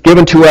grace that was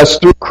given to us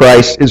through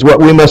Christ is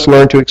what we must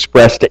learn to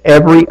express to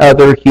every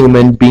other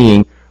human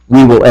being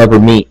we will ever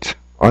meet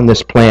on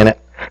this planet.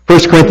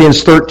 1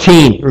 Corinthians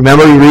 13,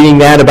 remember reading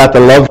that about the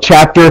love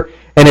chapter?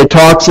 And it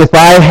talks, if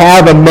I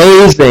have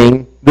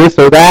amazing this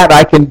or that,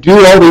 I can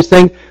do all these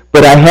things,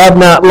 but I have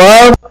not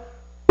love,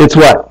 it's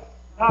what?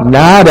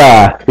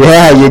 Nada.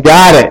 Yeah, you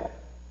got it.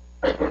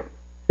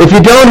 If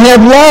you don't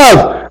have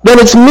love, then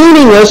it's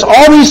meaningless,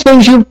 all these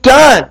things you've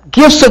done.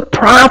 Gifts of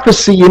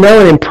prophecy, and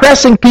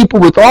impressing people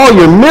with all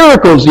your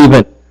miracles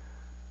even.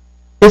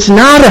 It's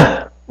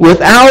nada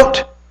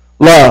without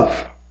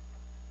love.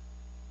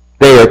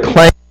 They are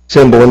clanging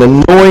cymbal, an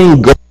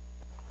annoying gong.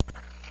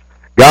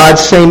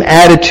 God's same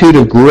attitude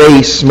of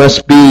grace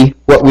must be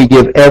what we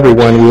give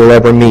everyone we will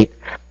ever meet.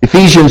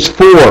 Ephesians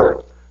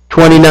 4,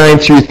 29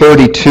 through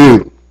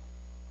 32.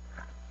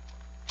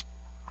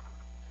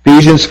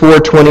 Ephesians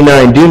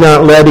 4:29, do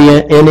not let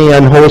any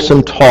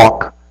unwholesome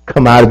talk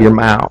come out of your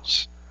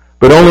mouths,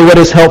 but only what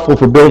is helpful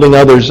for building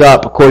others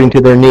up according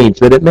to their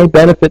needs, that it may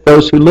benefit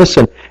those who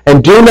listen.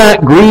 And do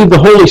not grieve the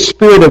Holy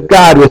Spirit of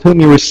God, with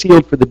whom you were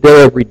sealed for the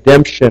day of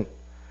redemption.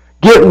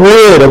 Get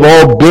rid of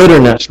all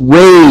bitterness,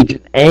 rage,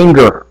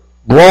 anger,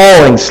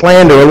 brawling,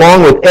 slander,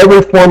 along with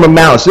every form of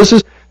malice. This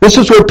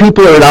is where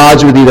people are at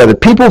odds with each other.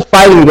 People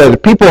fighting with each other.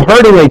 People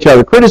hurting each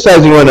other,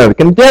 criticizing one another,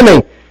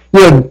 condemning,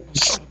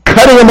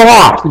 cutting them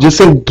off. Just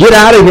saying, get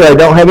out of here. I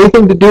don't have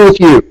anything to do with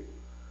you.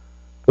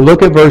 But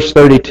look at verse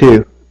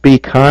 32. Be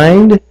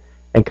kind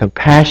and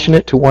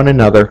compassionate to one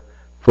another,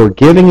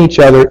 forgiving each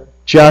other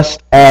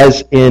just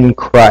as in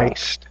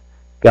Christ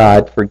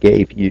God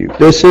forgave you.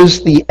 This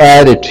is the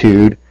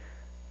attitude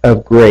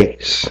of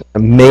grace.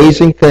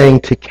 Amazing thing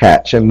to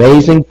catch.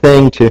 Amazing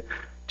thing to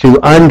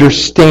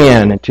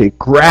understand and to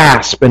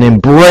grasp and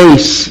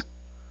embrace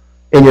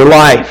in your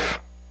life.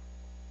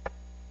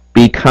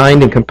 Be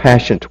kind and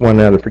compassionate to one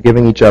another,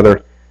 forgiving each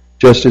other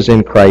just as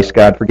in Christ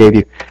God forgave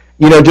you.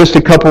 Just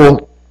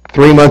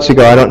 3 months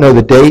ago, I don't know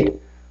the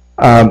date,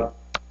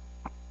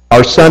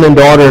 our son and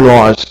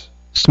daughter-in-law's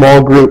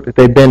small group that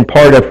they've been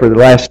part of for the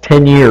last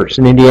 10 years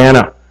in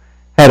Indiana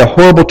had a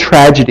horrible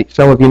tragedy.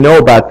 Some of you know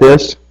about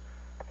this.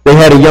 They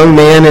had a young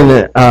man and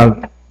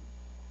the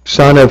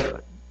son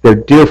of their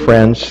dear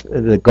friends,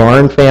 the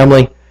Garn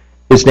family.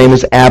 His name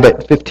is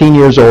Abbott, 15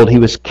 years old. He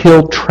was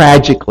killed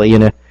tragically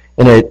in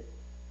a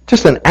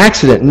just an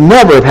accident.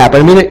 Never have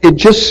happened. I mean, it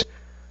just,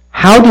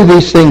 how do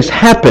these things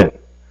happen?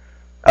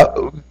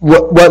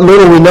 What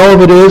little we know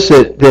of it is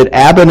that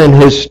Abbott and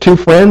his two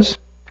friends,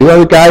 two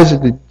other guys,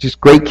 just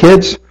great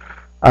kids,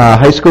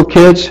 high school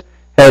kids,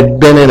 had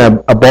been in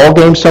a ball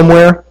game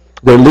somewhere.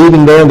 They're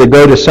leaving there and they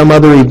go to some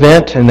other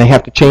event and they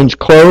have to change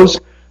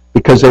clothes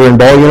because they're in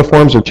ball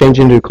uniforms. They're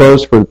changing into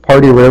clothes for the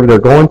party or wherever they're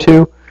going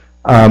to.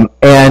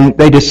 And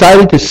they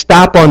decided to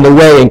stop on the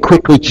way and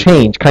quickly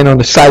change, kind of on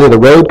the side of the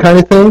road kind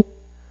of thing.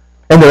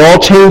 And they're all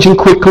changing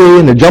quickly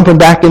and they're jumping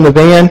back in the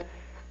van.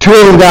 Two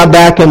of them got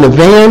back in the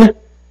van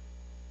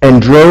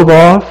and drove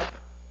off,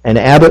 and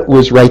Abbott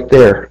was right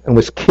there and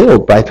was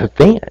killed by the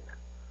van. I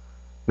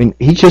mean,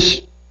 he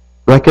just,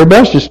 like everybody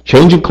else, just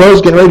changing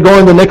clothes, getting ready to go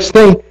on the next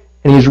thing,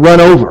 and he's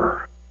run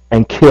over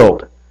and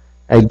killed.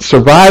 And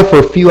survived for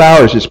a few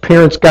hours. His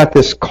parents got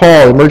this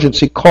call,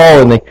 emergency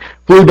call, and they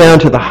flew down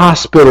to the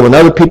hospital, and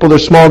other people, their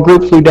small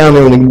group, flew down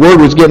there, and the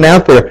word was getting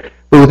out there.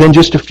 But within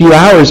just a few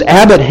hours,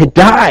 Abbott had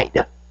died.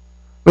 It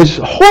was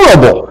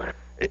horrible.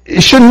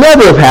 It should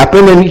never have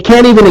happened, and you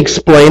can't even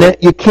explain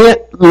it. You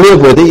can't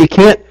live with it. You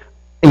can't,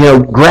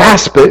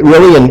 grasp it,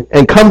 really,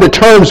 and come to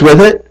terms with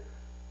it.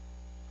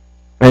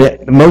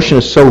 And emotion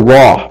is so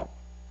raw.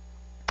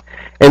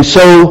 And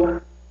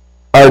so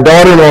our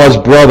daughter-in-law's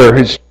brother,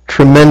 who's a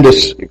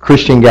tremendous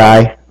Christian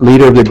guy,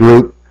 leader of the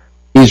group,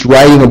 he's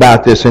writing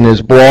about this in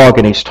his blog,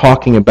 and he's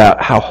talking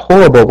about how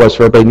horrible it was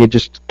for everybody. And you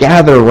just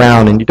gather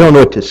around, and you don't know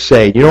what to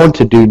say. You don't know what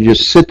to do. You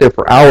just sit there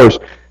for hours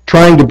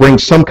trying to bring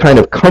some kind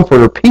of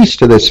comfort or peace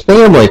to this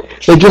family.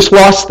 They just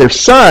lost their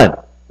son,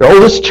 their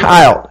oldest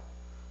child.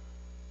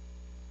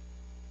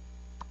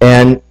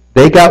 And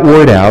they got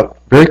word out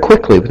very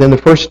quickly, within the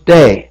first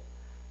day,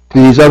 to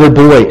these other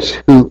boys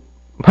who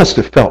must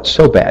have felt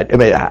so bad. I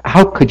mean,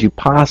 how could you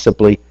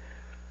possibly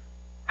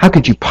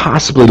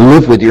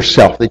live with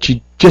yourself that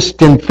you just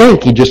didn't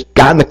think? You just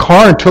got in the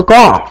car and took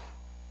off.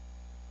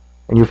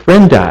 And your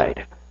friend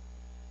died.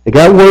 They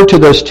got word to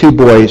those two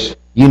boys,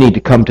 you need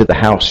to come to the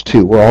house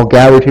too. We're all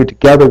gathered here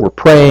together. We're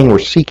praying. We're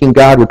seeking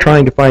God. We're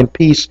trying to find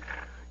peace.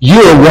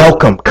 You're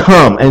welcome.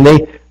 Come. And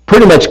they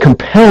pretty much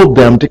compelled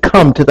them to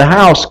come to the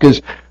house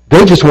because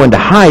they just wanted to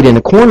hide in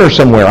a corner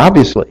somewhere,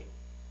 obviously.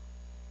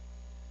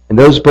 And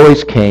those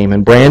boys came,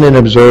 and Brandon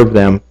observed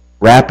them,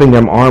 wrapping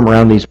their arm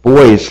around these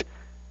boys,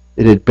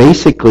 that had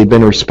basically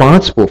been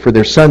responsible for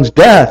their son's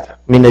death.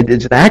 I mean,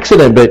 it's an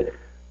accident, but,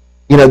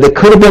 they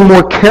could have been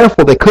more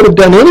careful. They could have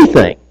done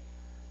anything.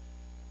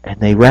 And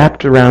they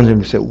wrapped around him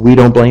and said, we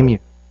don't blame you.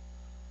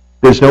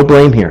 There's no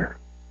blame here.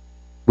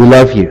 We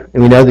love you,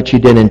 and we know that you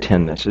didn't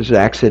intend this. It's an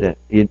accident.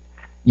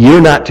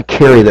 You're not to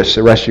carry this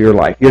the rest of your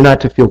life. You're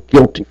not to feel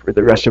guilty for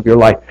the rest of your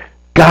life.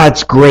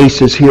 God's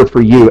grace is here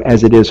for you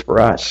as it is for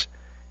us.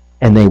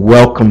 And they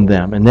welcomed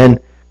them. And then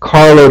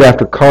carload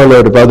after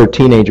carload of other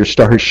teenagers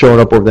started showing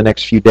up over the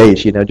next few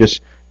days,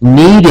 just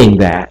needing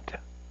that.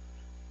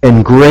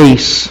 And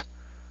grace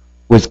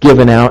was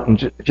given out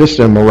in just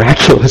a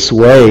miraculous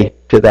way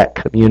to that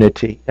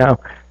community. Now,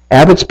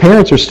 Abbott's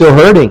parents are still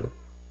hurting.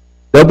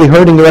 They'll be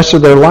hurting the rest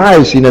of their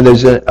lives.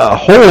 There's a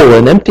hole,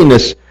 an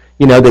emptiness,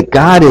 that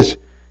God is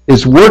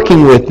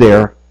working with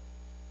there.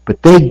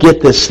 But they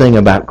get this thing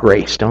about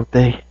grace, don't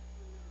they?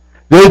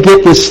 They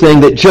get this thing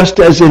that just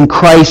as in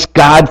Christ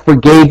God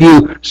forgave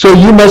you, so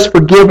you must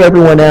forgive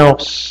everyone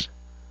else.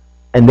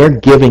 And they're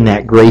giving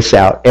that grace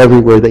out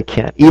everywhere they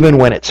can, even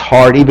when it's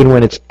hard, even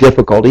when it's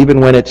difficult, even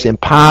when it's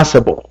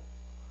impossible.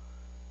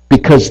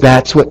 Because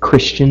that's what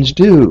Christians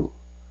do.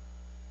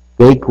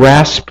 They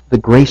grasp the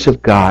grace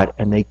of God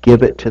and they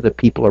give it to the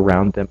people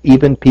around them,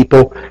 even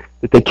people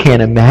that they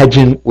can't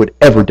imagine would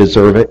ever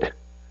deserve it,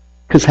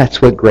 because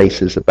that's what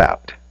grace is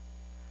about.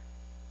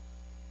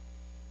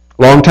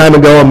 A long time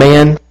ago, a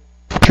man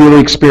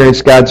truly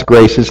experienced God's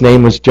grace. His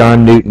name was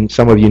John Newton.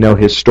 Some of you know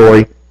his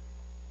story.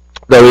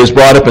 Though he was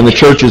brought up in the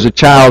church as a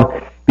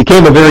child,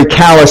 became a very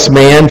callous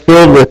man,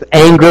 filled with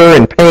anger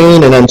and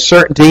pain and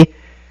uncertainty.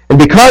 And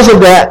because of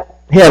that,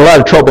 he had a lot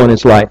of trouble in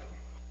his life.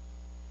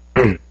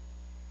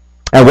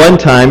 At one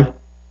time,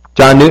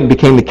 John Newton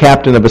became the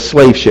captain of a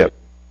slave ship.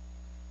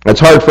 It's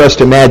hard for us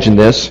to imagine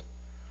this,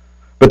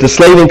 but the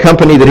slaving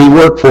company that he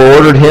worked for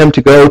ordered him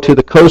to go to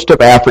the coast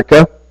of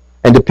Africa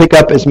and to pick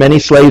up as many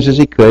slaves as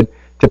he could,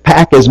 to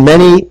pack as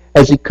many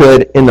as he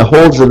could in the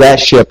holds of that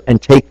ship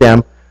and take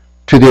them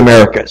to the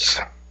Americas.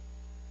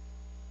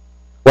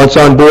 Once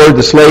on board,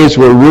 the slaves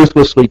were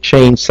ruthlessly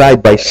chained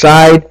side by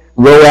side,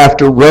 row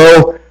after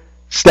row,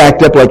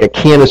 stacked up like a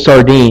can of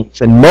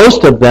sardines. And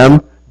most of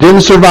them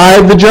didn't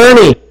survive the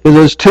journey because it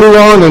was too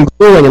long and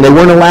grueling, and they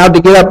weren't allowed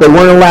to get up. They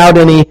weren't allowed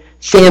any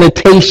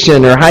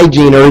sanitation or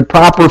hygiene or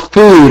proper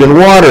food and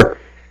water.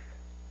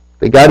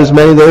 They got as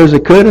many there as they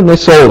could, and they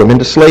sold them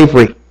into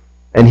slavery.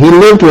 And he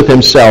lived with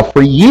himself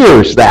for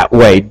years that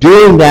way,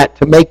 doing that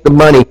to make the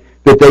money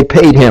that they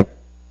paid him.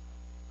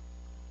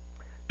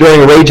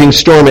 During a raging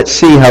storm at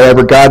sea,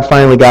 however, God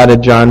finally got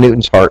into John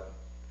Newton's heart.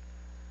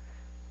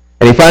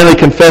 And he finally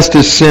confessed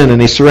his sin,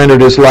 and he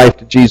surrendered his life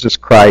to Jesus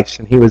Christ.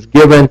 And he was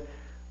given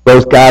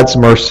both God's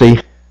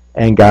mercy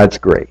and God's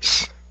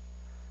grace.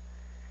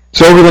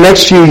 So over the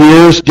next few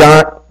years,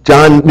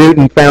 John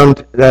Newton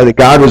found that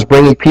God was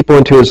bringing people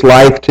into his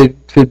life to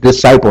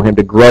disciple him,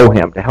 to grow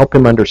him, to help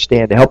him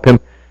understand, to help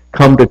him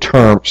come to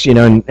terms,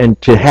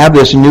 and to have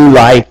this new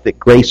life that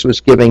grace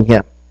was giving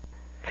him.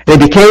 And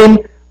he became,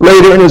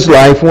 later in his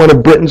life, one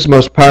of Britain's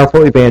most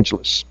powerful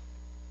evangelists.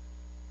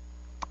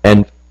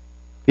 And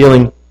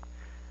feeling,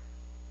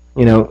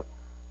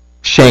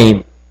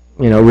 shame,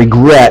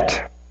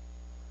 regret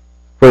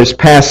for his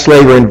past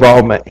slavery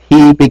involvement,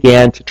 he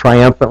began to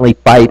triumphantly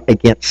fight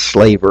against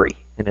slavery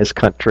in his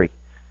country,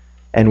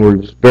 and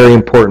was a very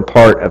important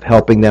part of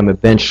helping them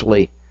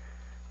eventually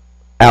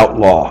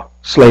outlaw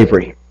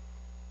slavery.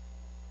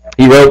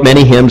 He wrote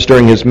many hymns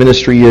during his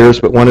ministry years,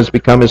 but one has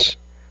become his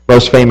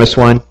most famous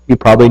one. You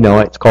probably know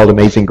it. It's called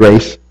Amazing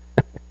Grace.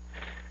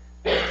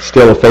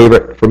 Still a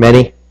favorite for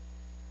many,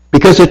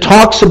 because it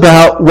talks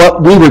about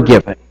what we were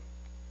given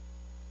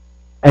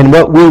and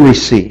what we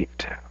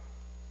received.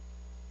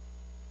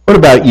 What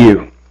about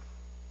you?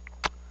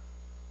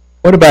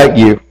 What about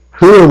you?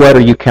 Who or what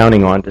are you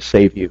counting on to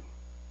save you?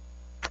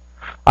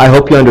 I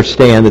hope you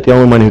understand that the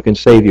only one who can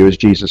save you is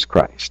Jesus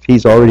Christ.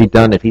 He's already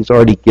done it. He's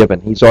already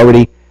given. He's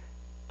already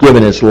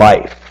given his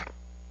life.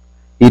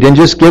 He didn't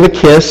just give a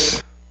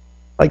kiss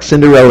like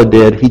Cinderella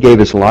did. He gave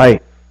his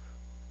life.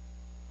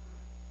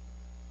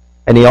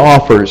 And he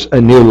offers a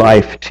new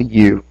life to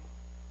you.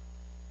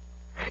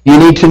 You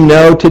need to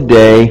know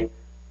today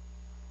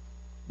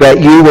that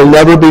you will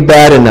never be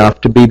bad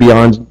enough to be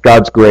beyond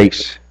God's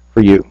grace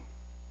for you.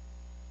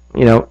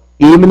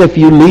 Even if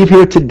you leave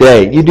here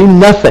today, you do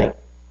nothing,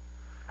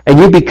 and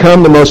you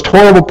become the most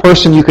horrible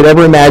person you could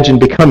ever imagine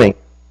becoming,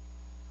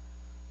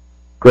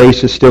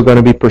 grace is still going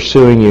to be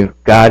pursuing you.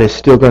 God is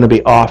still going to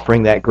be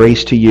offering that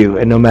grace to you,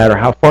 and no matter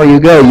how far you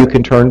go, you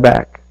can turn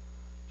back,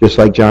 just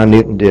like John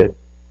Newton did.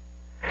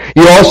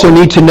 You also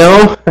need to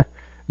know that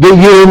you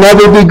will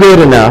never be good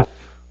enough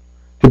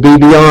to be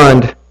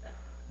beyond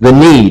the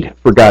need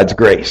for God's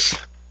grace.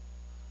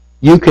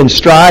 You can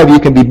strive, you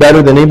can be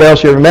better than anybody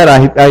else you ever met.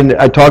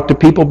 I talk to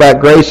people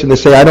about grace and they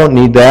say, I don't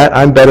need that.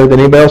 I'm better than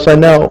anybody else I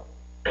know.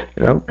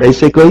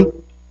 Basically,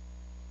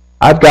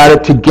 I've got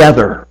it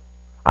together.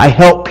 I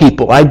help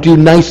people. I do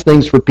nice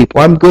things for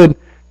people. I'm good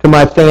to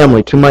my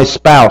family, to my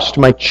spouse, to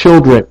my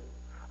children.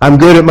 I'm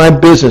good at my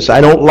business.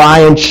 I don't lie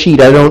and cheat.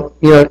 I don't,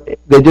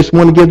 they just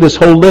want to give this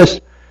whole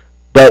list.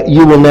 But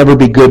you will never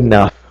be good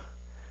enough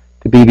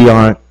to be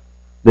beyond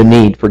the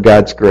need for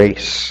God's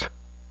grace.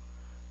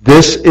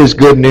 This is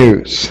good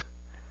news.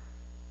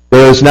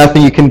 There is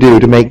nothing you can do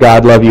to make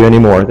God love you any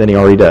more than He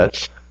already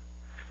does.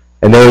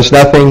 And there is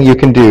nothing you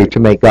can do to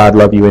make God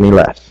love you any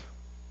less.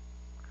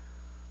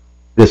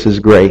 This is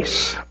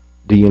grace.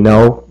 Do you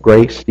know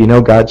grace? Do you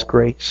know God's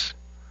grace?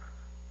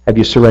 Have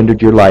you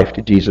surrendered your life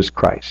to Jesus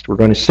Christ? We're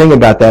going to sing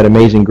about that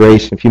amazing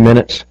grace in a few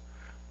minutes.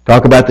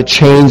 Talk about the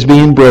chains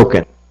being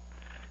broken.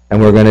 And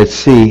we're going to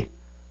see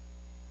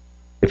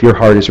if your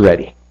heart is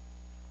ready.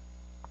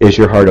 Is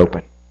your heart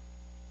open?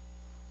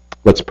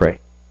 Let's pray.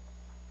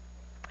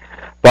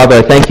 Father,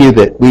 I thank you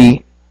that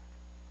we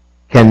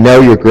can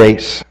know your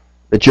grace,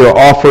 that your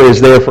offer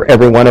is there for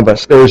every one of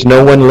us. There is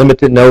no one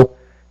limited, no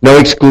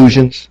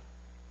exclusions.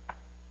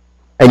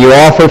 And you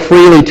offer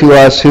freely to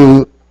us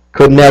who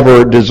could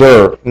never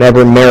deserve,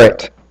 never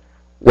merit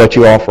what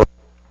you offer.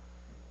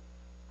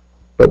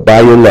 But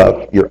by your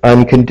love, your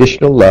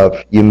unconditional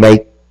love, you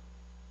make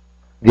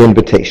the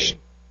invitation.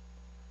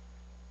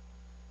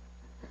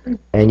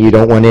 And you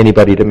don't want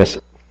anybody to miss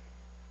it.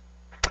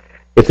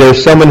 If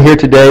there's someone here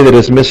today that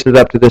has missed it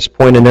up to this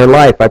point in their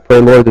life, I pray,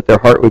 Lord, that their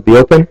heart would be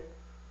open,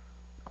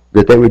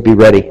 that they would be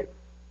ready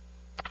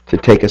to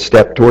take a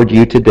step toward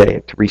you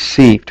today, to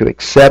receive, to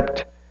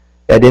accept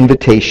that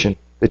invitation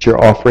that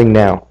you're offering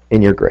now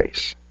in your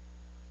grace.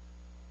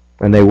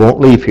 And they won't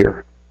leave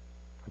here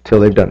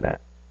until they've done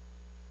that.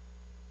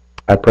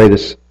 I pray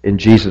this in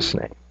Jesus'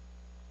 name.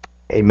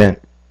 Amen.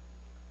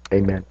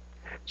 Amen.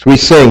 So we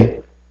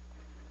sing.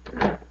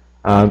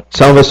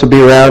 Some of us will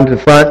be around in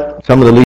front. Some of the